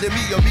 reminded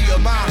me of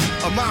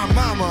my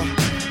mama.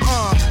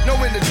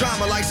 Knowing the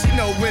drama like she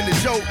know when the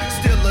joke.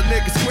 Still a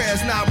nigga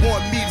squares not want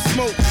me to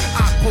smoke.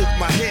 I poke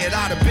my head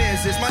out of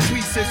Benzes. My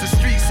tweets is the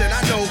streets and I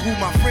know who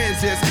my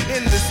friends is.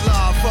 In this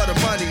love for the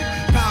money,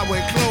 power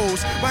and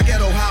clothes. My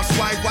ghetto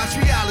housewife watch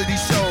reality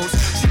shows.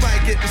 She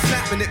might get the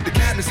snapping if the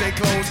cabinets ain't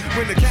closed.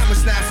 When the camera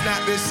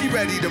snapping, she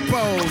ready to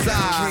pose.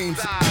 Dreams.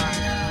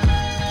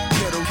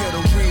 Ghetto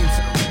dreams.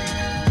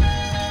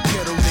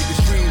 Ghetto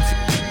niggas dreams.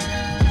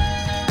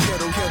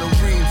 Ghetto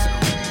dreams.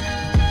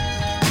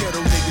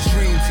 Ghetto niggas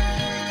dreams.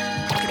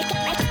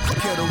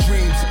 Ghetto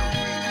dreams.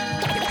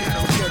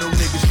 Ghetto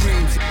niggas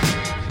dreams.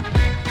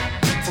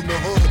 From the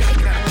hood.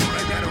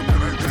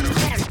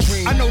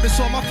 I notice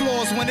all my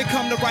flaws when it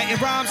come to writing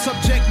rhymes.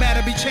 Subject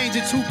matter be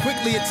changing too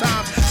quickly at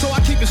times. So I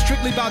keep it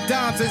strictly about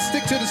dimes and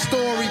stick to the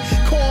story.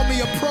 Call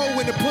me a pro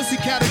in the pussy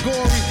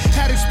category.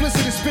 Had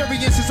explicit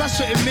experiences I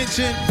shouldn't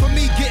mention. For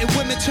me, getting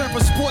women turned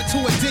from sport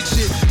to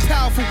addiction.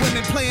 Powerful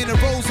women playing the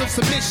roles of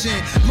submission.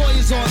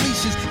 Lawyers on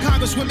leashes,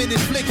 congresswomen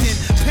inflicting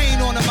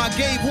pain on them. I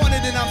gave one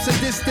and then I'm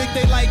sadistic.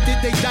 They liked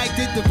it, they diked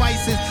it,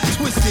 devices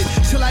twisted.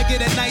 Till I get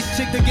a nice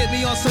chick to get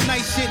me on some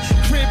nice shit.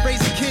 Crib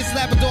raising kids,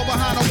 Labrador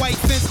behind a white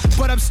fence.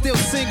 But I'm still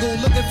single,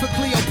 looking for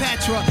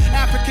Cleopatra.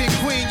 African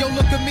queen, yo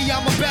look at me,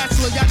 I'm a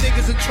bachelor. Y'all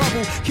niggas in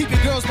trouble,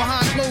 keeping girls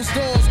behind closed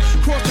doors.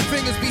 Cross your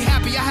fingers, be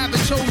happy, I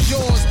haven't chose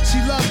yours.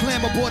 She love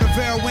glamour, bought a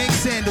Vera Wing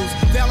sandals.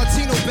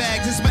 Valentino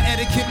bags, it's my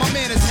etiquette. My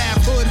man is half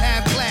hood,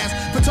 half class.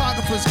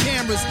 Photographers,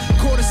 cameras,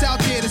 caught us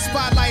out there, the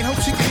spotlight. Hope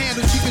she can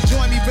handle, she can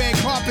join me red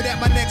carpet at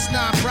my next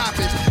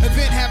non-profit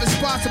event, having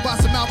sponsored by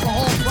some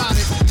alcohol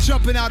products.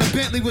 Jumping out of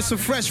Bentley with some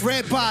fresh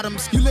red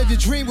bottoms. You lived your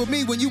dream with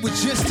me when you were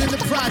just in the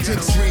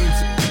projects. Dreams.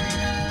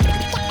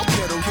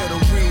 Ghetto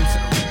dreams.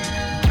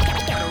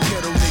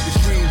 Ghetto niggas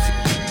dreams.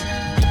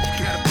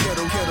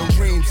 Ghetto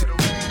dreams.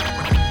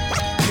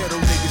 Ghetto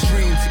niggas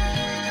dreams.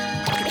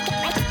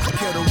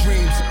 Ghetto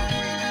dreams.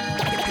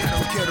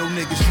 Ghetto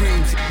niggas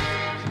dreams.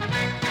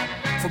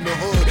 From the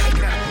hood.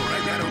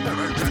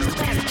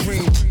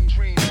 Dreams.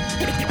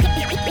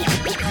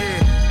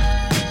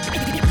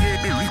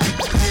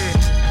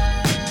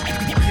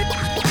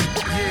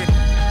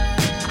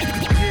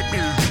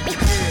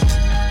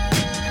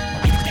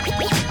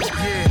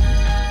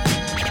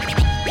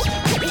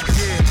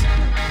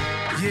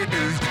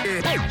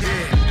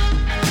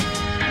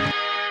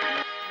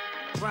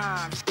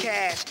 Rhymes,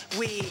 cash,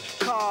 weed,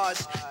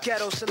 cars,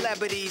 ghetto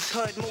celebrities,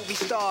 hood movie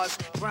stars.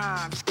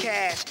 Rhymes,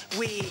 cash,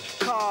 weed,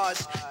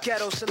 cars,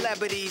 ghetto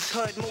celebrities,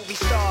 hood movie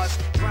stars.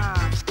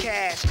 Rhymes,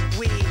 cash,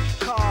 weed,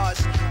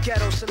 cars,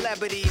 ghetto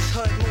celebrities,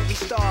 hood movie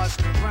stars.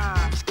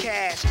 Rhymes,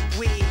 cash,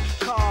 weed,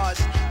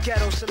 cars,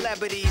 ghetto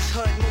celebrities,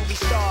 hood movie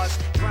stars.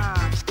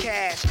 Rhymes,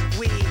 cash,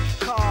 weed,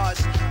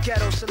 cars,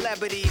 ghetto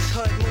celebrities,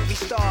 hood movie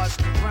stars.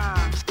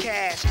 Rhymes,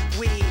 cash,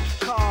 weed,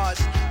 cars,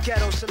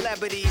 ghetto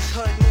celebrities,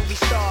 hood movie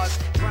stars.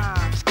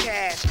 Rhymes,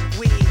 cash,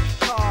 weed,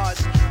 cars,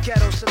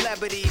 ghetto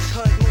celebrities,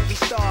 hood movie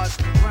stars.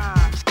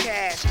 Rhymes,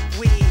 cash,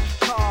 weed,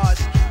 cars,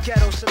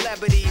 ghetto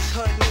celebrities,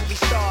 hood movie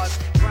stars.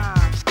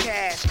 Rhymes,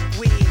 cash,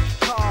 weed,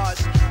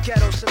 cars,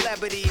 ghetto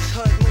celebrities,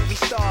 hood movie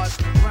stars.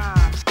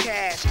 Rhymes,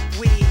 cash,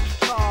 weed,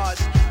 cars,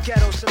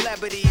 ghetto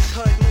celebrities,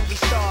 hood movie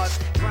stars.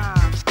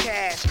 Rhymes,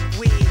 cash,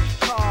 weed,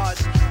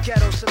 cars,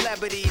 ghetto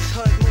celebrities,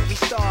 hood movie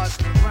stars.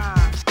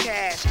 Rhymes,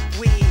 cash,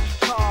 weed,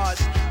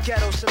 cars,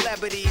 ghetto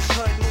celebrities,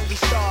 hood movie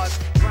stars.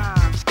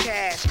 Rhymes,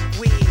 cash,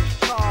 weed,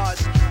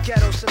 cars,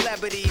 ghetto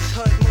celebrities,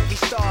 hood movie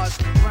stars.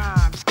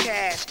 Rhymes,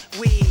 cash,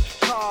 weed,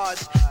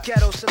 cars,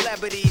 ghetto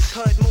celebrities,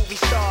 hood movie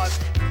stars.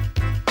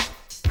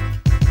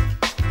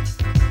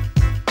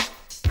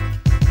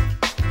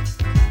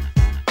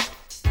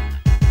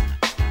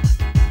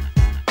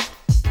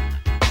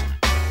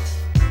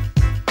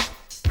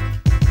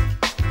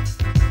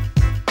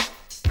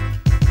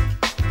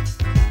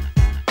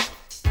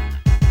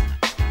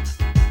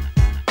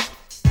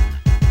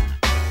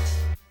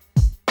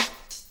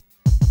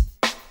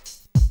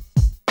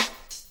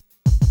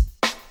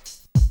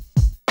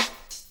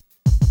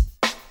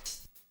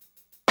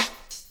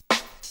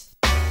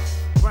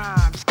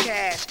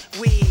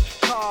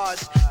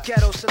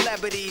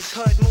 celebrities,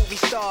 hood movie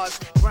stars,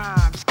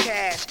 rhymes,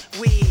 cash,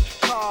 weed,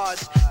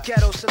 cars.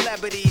 Ghetto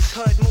celebrities,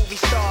 hood movie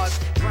stars,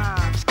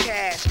 rhymes,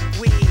 cash,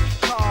 weed,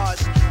 cars.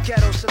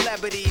 Ghetto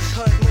celebrities,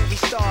 hood movie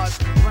stars,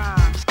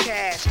 rhymes,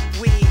 cash,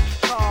 weed,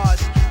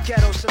 cars.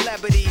 Ghetto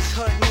celebrities,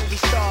 hood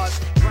movie stars,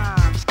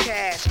 rhymes,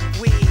 cash,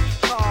 weed,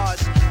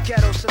 cars.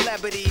 Ghetto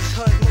celebrities,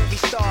 hood movie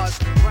stars,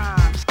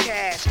 rhymes,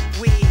 cash,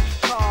 weed,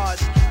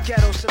 cars.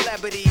 Ghetto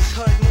celebrities,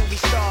 hood movie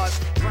stars,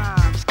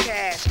 rhymes,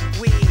 cash,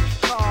 weed,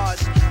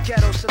 cars.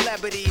 Ghetto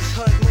celebrities,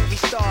 hood movie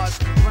stars,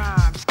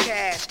 rhymes,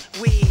 cash,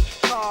 weed,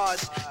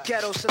 cars.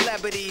 Ghetto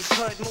celebrities,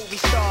 hood movie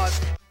stars.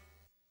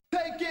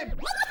 Take it.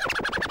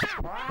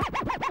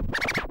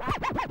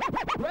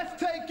 Let's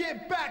take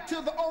it back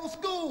to the old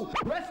school.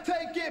 Let's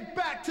take it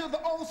back to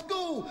the old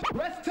school.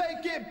 Let's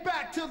take it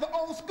back to the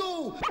old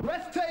school.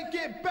 Let's take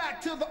it back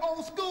to the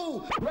old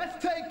school.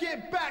 Let's take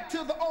it back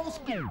to the old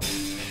school.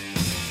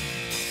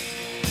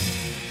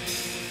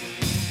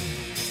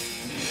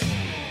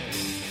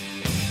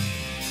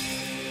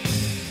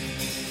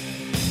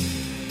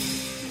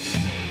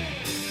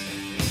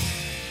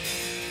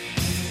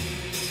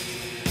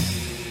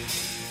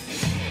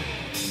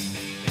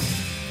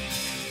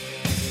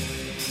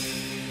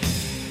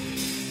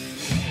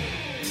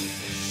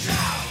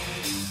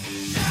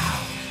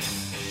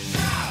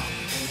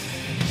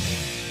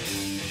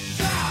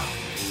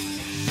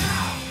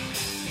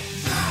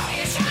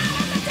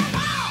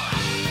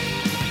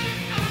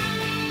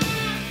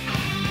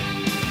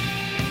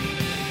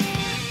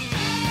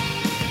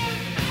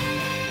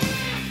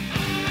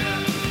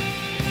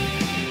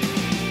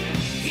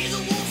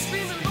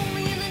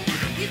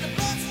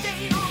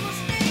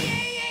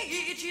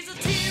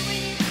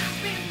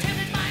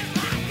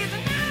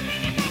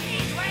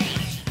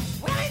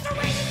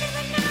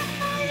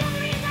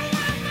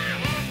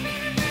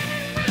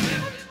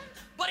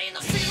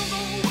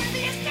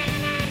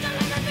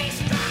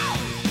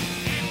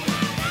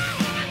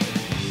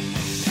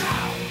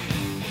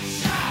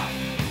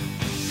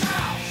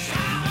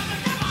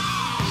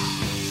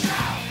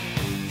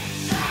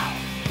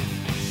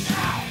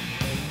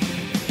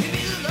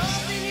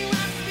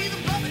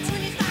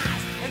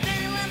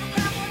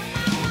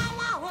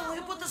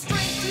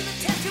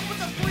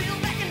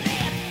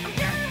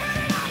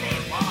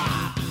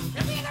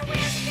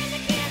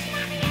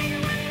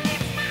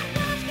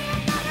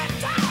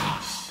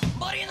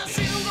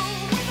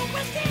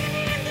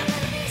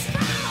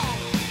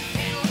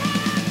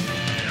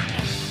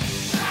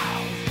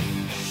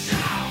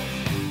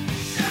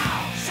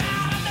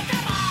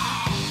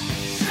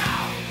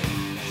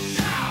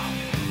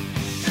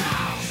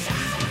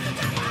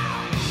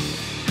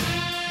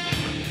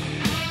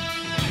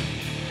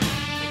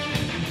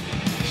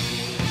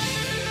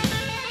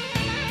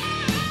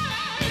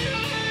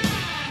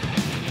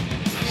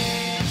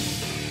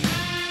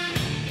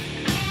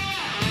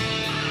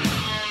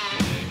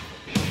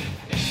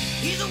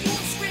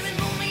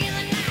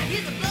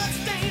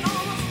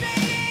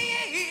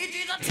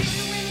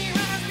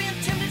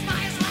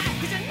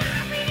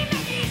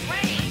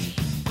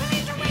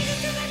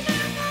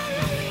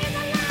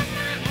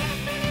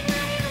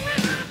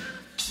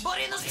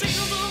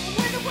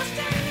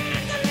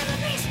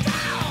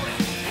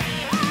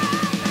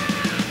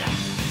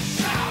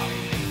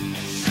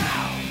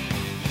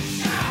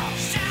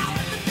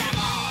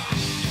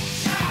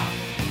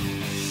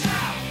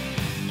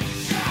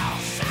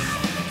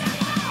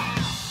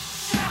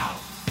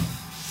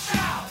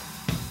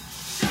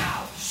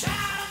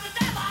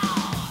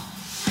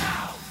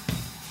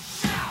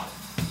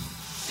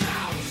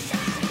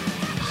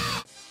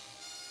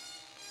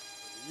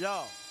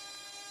 Yo,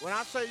 when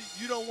I say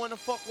you don't want to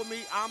fuck with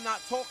me, I'm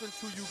not talking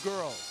to you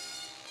girls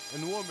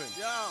and women.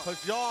 Yo. Cause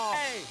y'all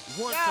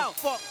want to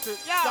fuck to,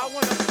 y'all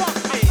want to fuck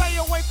me. Stay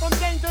away from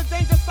danger,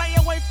 danger, stay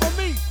away from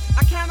me.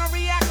 I kinda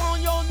react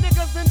on your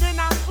niggas and then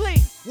I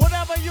flee.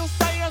 Whatever you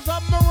say is a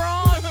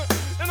mirage.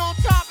 And on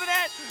top of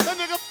that, the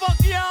nigga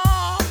fuck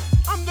y'all.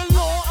 I'm the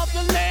law of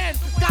the land.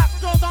 Got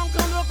girls on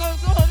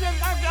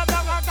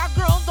I got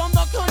girls on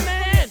the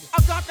command. I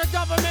got the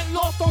government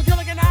lost on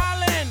Gilligan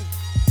Island.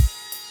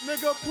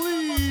 Nigga,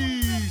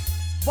 please.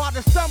 By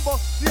December,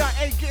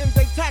 CIA getting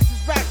their taxes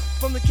back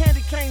from the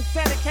candy cane.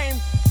 Santa came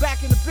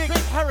back in the big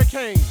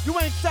hurricane. You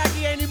ain't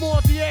saggy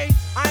anymore, DA.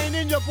 I ain't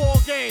in your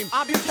ball game.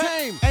 I be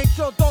tame. Ain't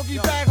your doggy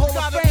bag hole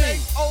of fame.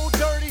 Make old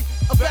dirty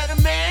a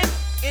better man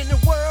in the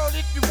world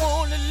if you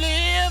wanna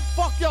live.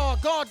 Fuck y'all,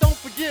 God don't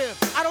forgive.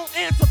 I don't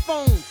answer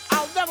phones.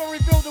 I'll never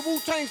reveal the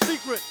Wu-Tang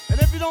secret.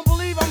 And if you don't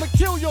believe, I'ma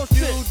kill your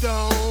shit. You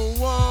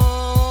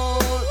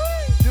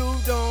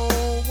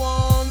don't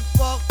want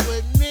fuck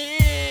with me.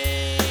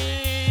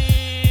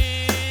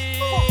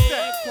 Fuck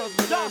that, cause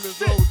my name is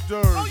so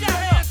dirty. Oh yeah,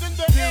 hands in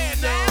the air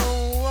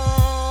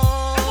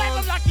now. And wave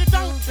them like you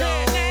don't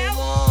care now.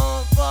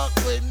 Want fuck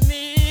with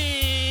me.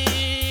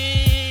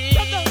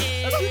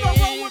 If you don't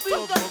roll with me,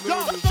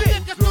 don't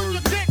shit, just throw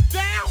your dick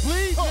down.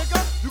 Please,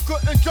 nigga. You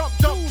couldn't jump.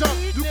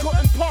 You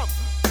couldn't pump.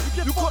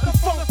 You couldn't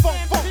funk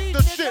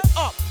the shit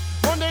up.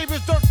 My name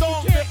is Dirt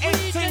Dog, the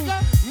 18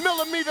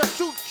 millimeter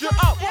shoot you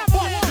up.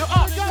 Bust you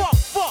up,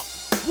 fuck.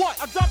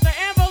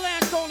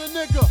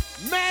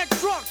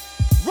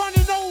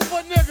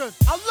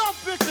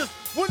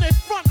 bitches when they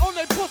front on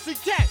their pussy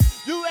cat.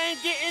 You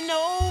ain't getting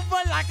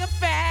over like a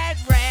fat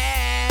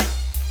rat.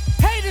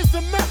 Hate is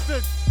the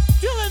message,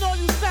 killing all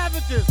you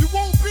savages. You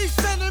won't be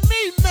sending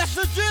me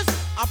messages.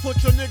 I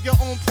put your nigga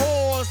on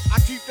pause, I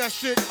keep that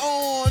shit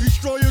on.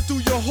 Destroy you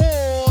through your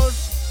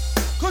whores.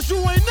 Cause you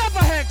ain't never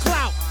had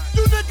clout.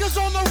 You niggas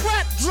on the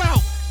rap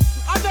drought.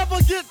 I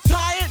never get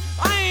tired,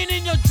 I ain't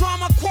in your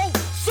drama, quote,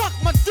 suck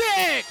my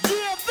dick.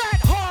 Yeah, that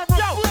horror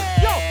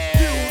yo,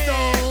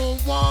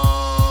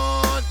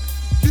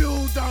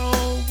 you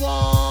don't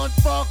want,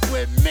 fuck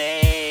with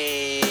me.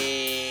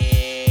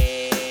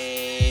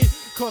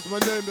 Cause my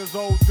name is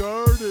Old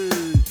Dirty.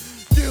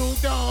 You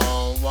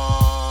don't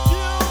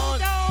want,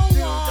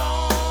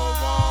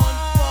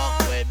 fuck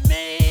with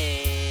me.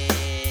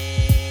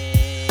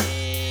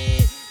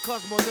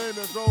 Cause my name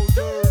is Old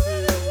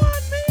Dirty.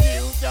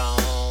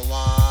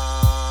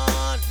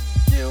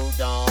 You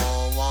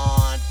don't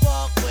want,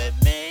 fuck with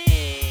me.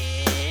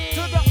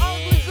 To the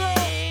ugly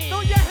girl,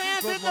 throw your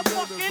hands in the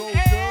fucking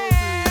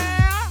air.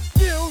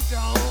 You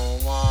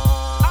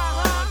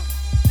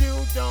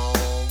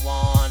don't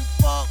want,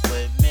 fuck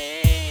with me.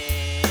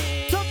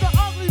 To the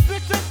ugly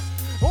bitches,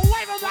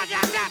 wave them like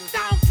I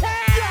don't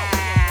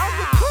care. I'm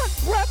the cunt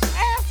breath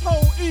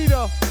asshole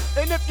eater.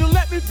 And if you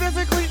let me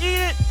physically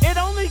eat it, it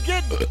only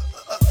get...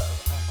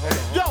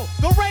 Yo,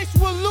 the race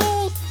will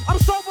lose. I'm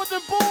sober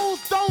than booze.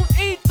 Don't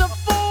eat the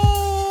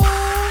food.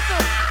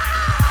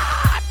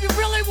 If you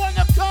really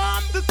wanna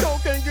come, the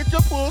coke can get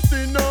your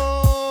pussy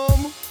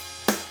numb.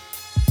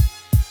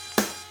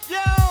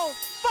 Yo,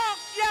 fuck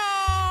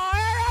y'all,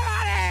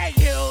 everybody.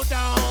 You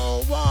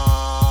don't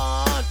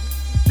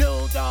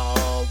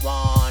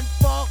want,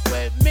 fuck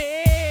with me.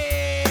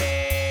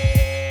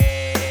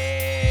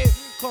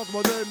 Cause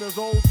my name is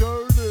Old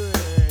Dirty.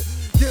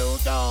 You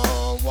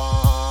don't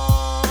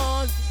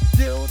want,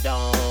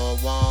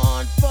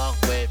 fuck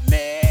with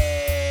me.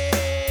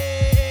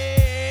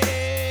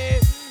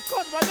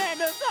 Cause my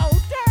name is so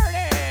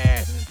dirty.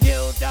 You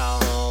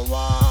don't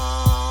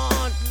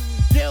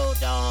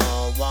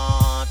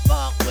want,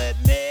 fuck with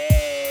me.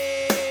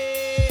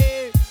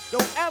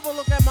 Don't ever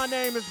look at my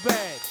name as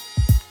bad.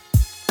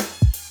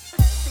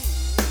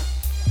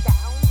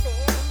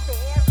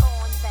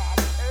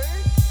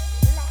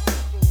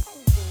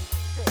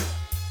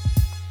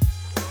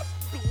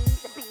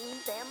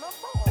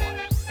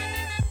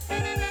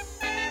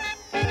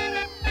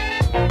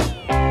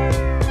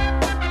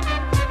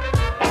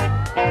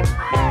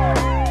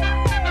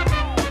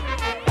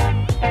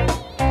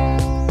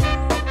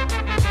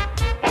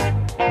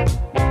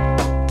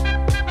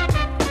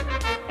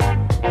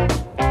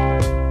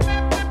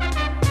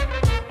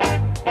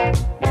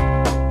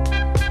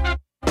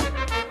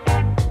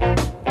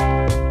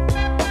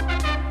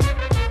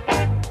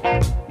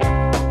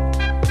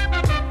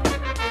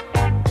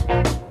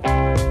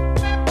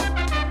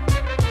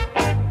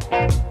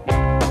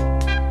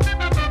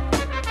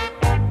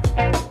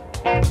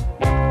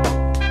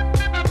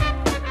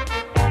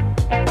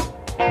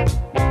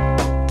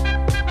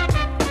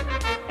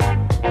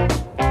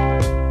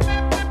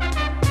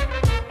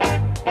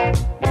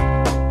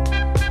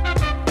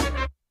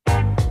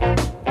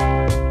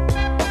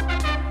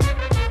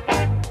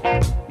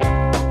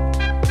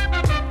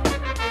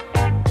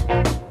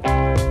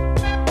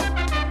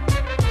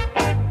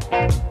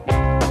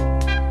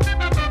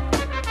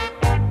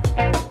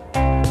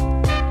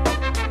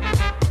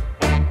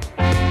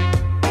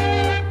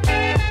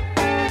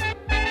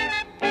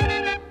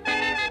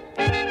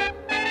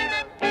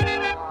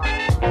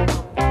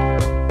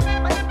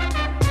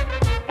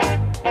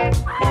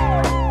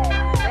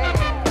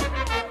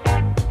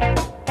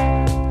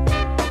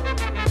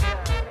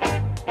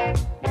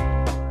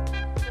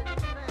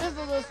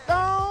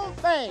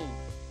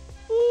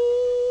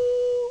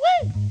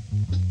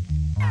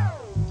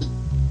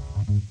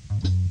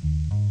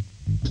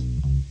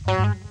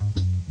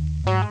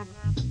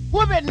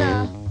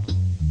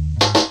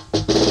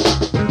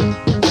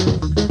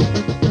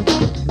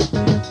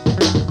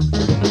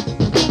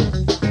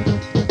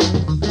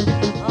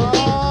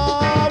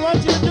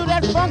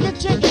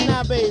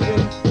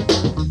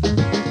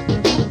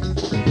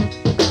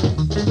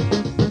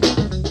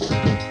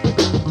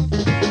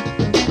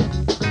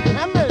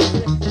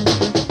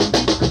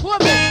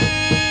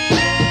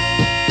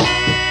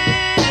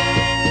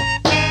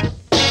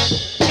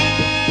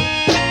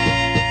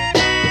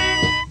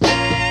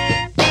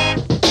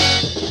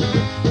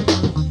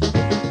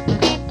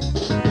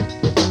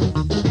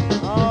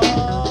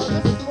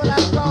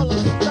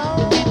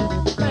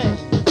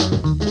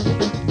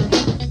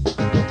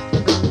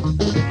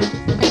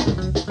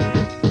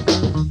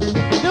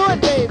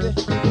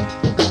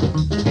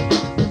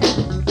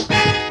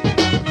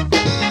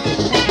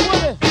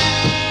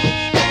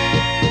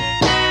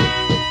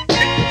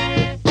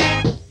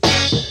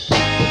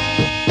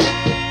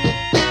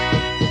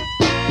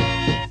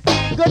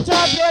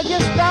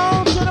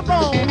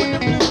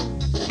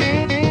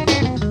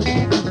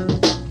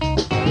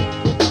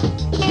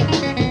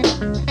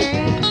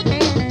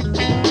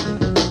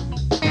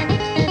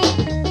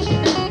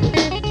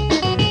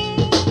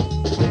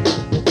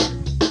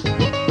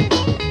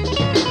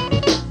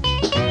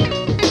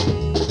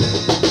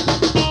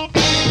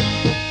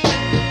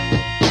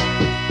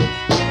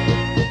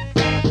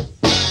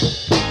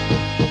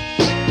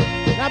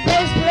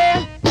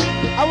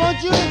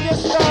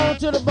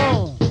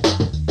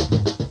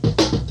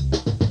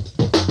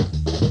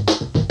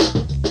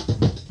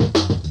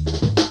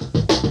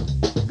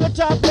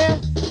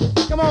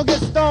 on,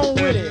 get stoned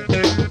with it.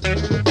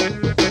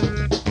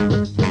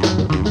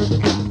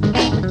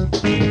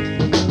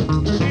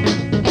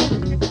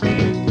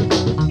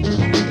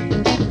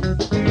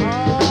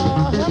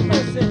 Oh, have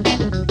mercy.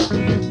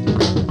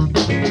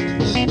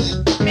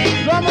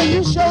 Drummer,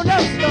 you showed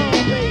up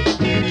stoned, baby.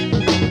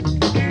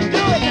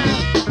 Do it now.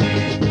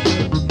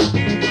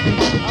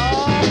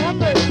 Oh, have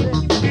mercy.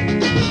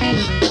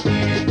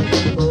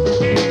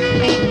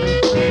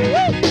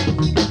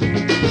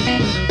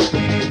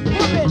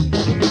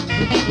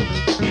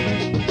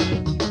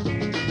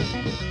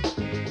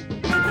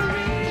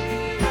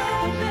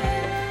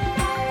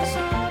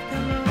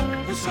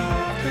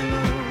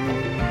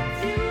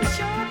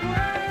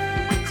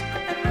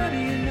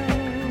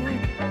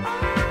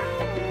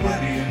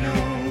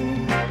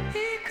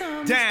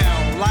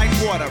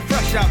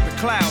 Fresh out the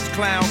clouds,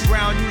 clown,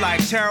 ground you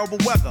like terrible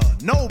weather.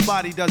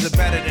 Nobody does it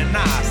better than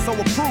I. So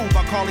approve,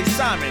 I call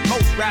Simon.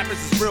 Most rappers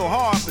is real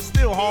hard, but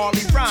still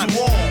hardly rhyming.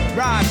 To all,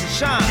 rise and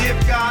shine, give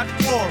God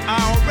glory. I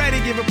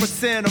already give a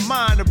percent of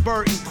mine to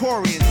Bert and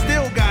Corey, and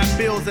still got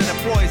bills and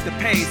employees to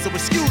pay. So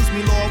excuse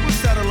me, Lord, we'll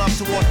settle up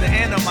towards the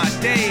end of my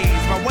days.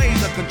 My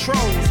ways of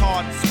control's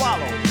hard to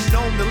swallow.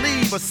 Known to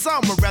leave, but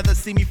some would rather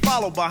see me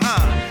follow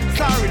behind.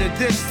 Sorry to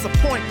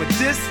disappoint, but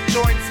this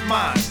joint's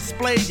mine.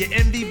 Display your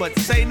envy, but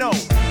say no.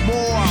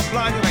 More, I'll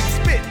blind you like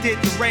spit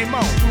did to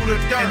Raymond. Through the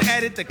dirt and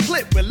edit the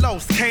clip with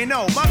Los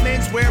Kano. My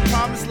men's wear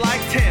problems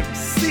like Tim's.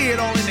 See it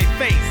all in their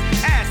face.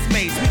 Ass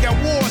mates, we got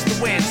wars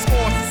to win,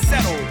 scores to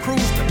settle,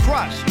 cruise to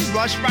crush. You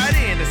rush right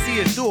in to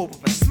see us do it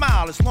with a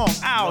smile. It's long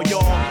hour,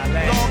 y'all.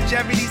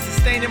 Longevity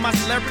sustaining my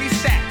celebrity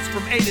stats.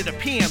 From 8 to the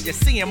PM, you're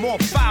seeing more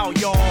foul,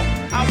 y'all.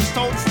 I was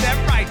told to step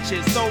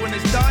righteous, so when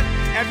it's done,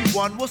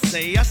 everyone will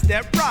say I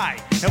step right.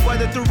 And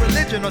whether through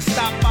religion or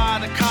stop by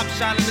the cop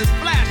shining his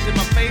flash in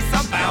my face,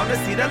 I'm bound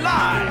to see the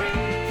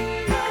light.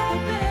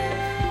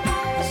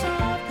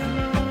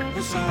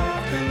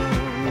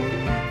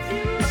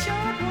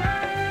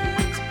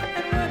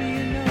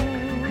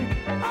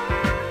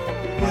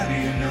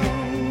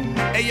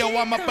 Hey yo,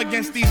 I'm up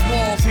against these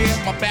walls here,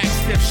 my back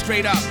stiff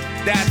straight up.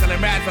 Dazzling,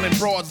 razzling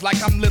broads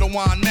like I'm Little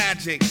Wand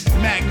Magic.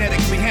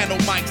 Magnetically handle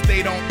mics,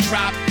 they don't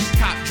drop.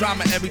 Cop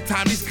drama every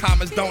time these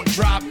commas don't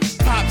drop.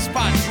 Pop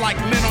spots like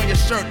lint on your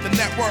shirt, the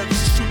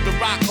networks shoot the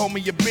rock,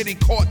 homie, your biddy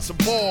courts a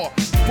bore.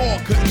 Four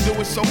couldn't do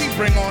it, so he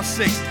bring on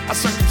 6. I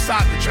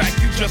circumcised the track,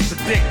 you just a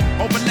dick.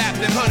 Overlapped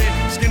and hooded,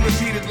 skin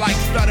repeated like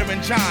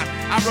Stuttering John.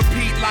 I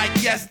repeat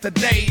like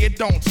yesterday, it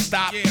don't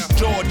stop. Yeah.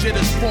 Jaw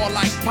jitters pour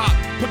like pop.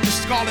 Put the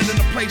scarlet in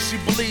the place she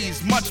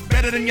believes, much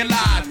better than your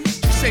lies.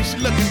 She say she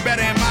looking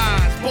better in my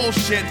eyes.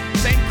 Bullshit,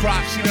 same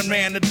crop, she done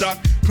ran the duck,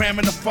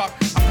 cramming the fuck.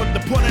 I put the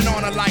pudding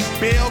on her like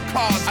Bill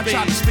Cosby. I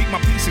tried to speak my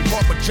piece in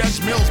court, but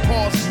Judge Mills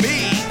paused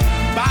me.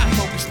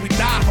 Bifocus, we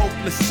die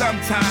hopeless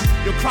sometime.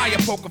 You'll cry your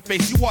poker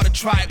face, you ought to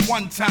try it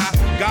one time.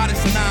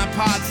 Goddess and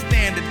iPod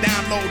standard,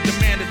 download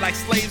demanded like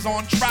slaves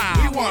on trial.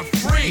 We want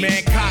free.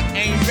 Man, cock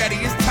ain't ready,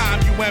 it's time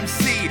you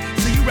MC.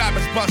 So you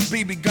rappers bust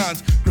BB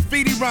guns.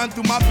 Graffiti run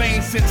through my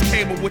veins since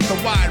cable with the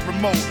wide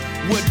remote.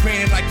 Wood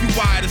graining like you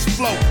wired as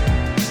float.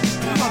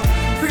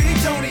 Pretty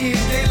Tony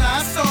and De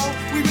La Soul.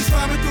 We was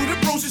rhyming through the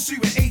Bronson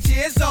Street with 8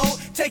 years old.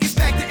 Take us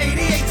back to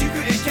 88, you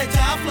couldn't catch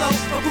our flow.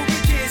 A group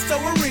of kids so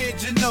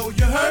original,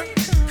 you heard?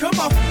 Come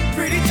on,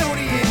 Pretty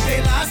Tony and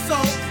De La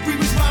Soul. We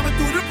was rhyming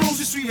through the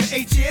Bronson Street at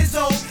 8 years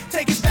old.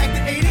 Take us back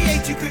to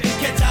 88, you couldn't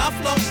catch our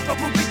flow. A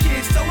group of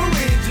kids so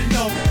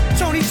original.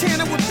 Tony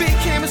Tanner with big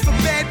cameras for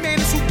bad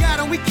manners who got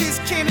on. We kiss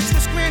cannons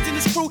with scrams in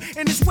his crew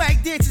and his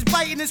whack dances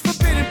biting his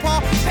forbidden paw.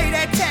 Pay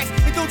that tax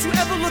and don't you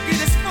ever look at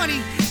us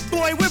funny.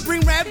 Boy, we'll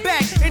bring rap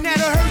back, and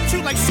that'll hurt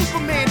you like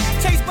Superman.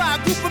 Chased by a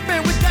group of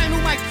men with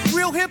dynamites.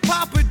 Real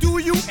hip-hop, or do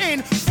you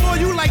in? For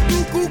you like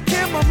Dooku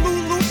Kim, I'm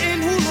Lulu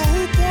in hula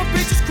hoop. Born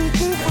bitches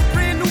cuckoo for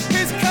brand new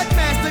pins. Cut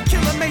master,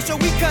 killer, make sure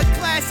we cut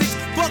classics.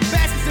 Buck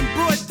bastards in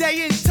broad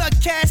day and tuck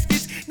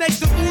caskets. Next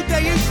to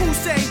Uday and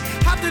Crusade.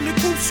 Hopped in the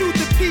coupe, shoot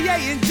the PA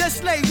and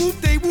just lay. Whoop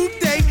day, whoop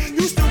day.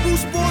 Used to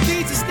roost small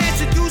deeds and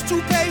snatch a dues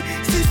to pay.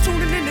 Since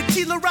tuning in to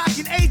Tila Rock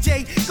and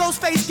AJ.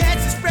 Ghostface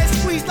gats is fresh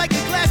squeezed like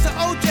a glass of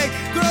OJ.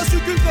 Girls, you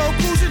can go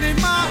cruising in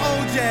my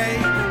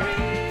OJ.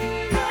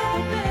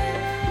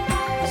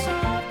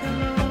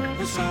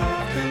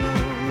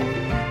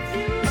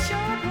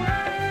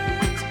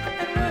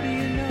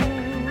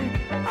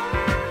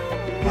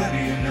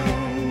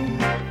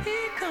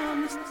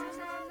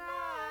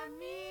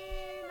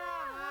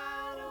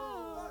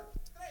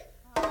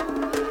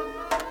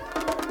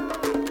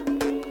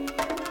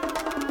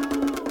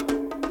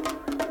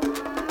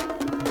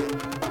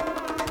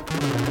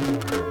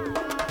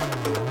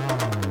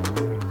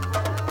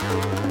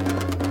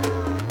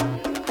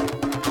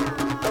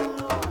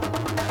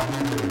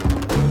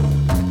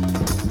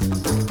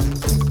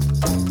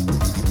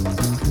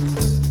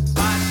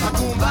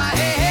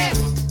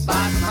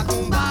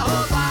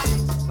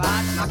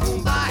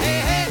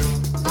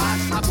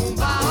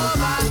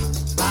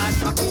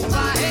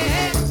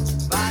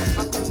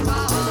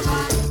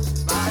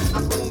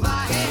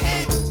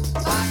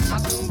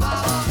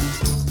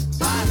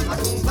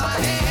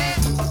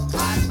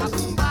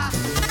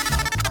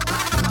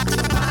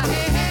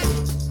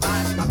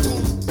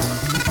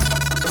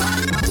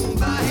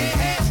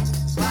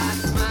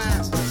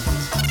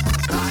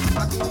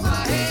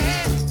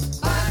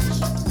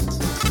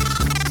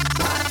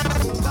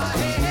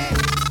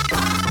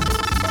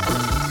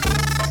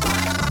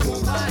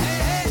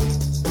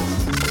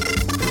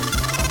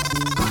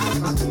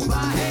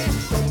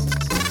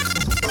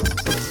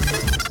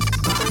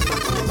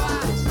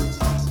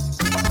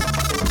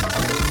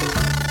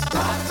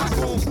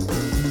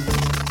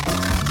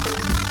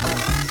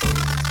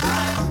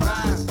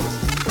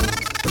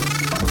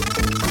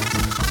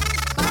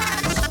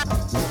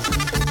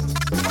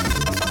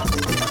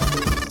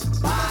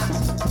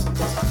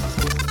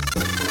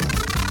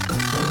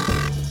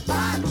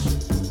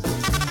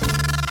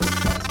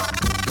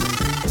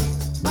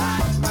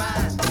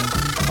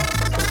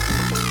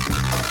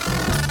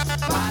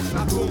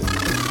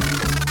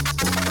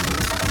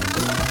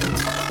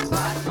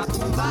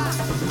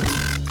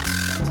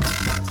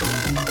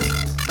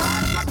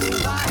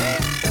 Why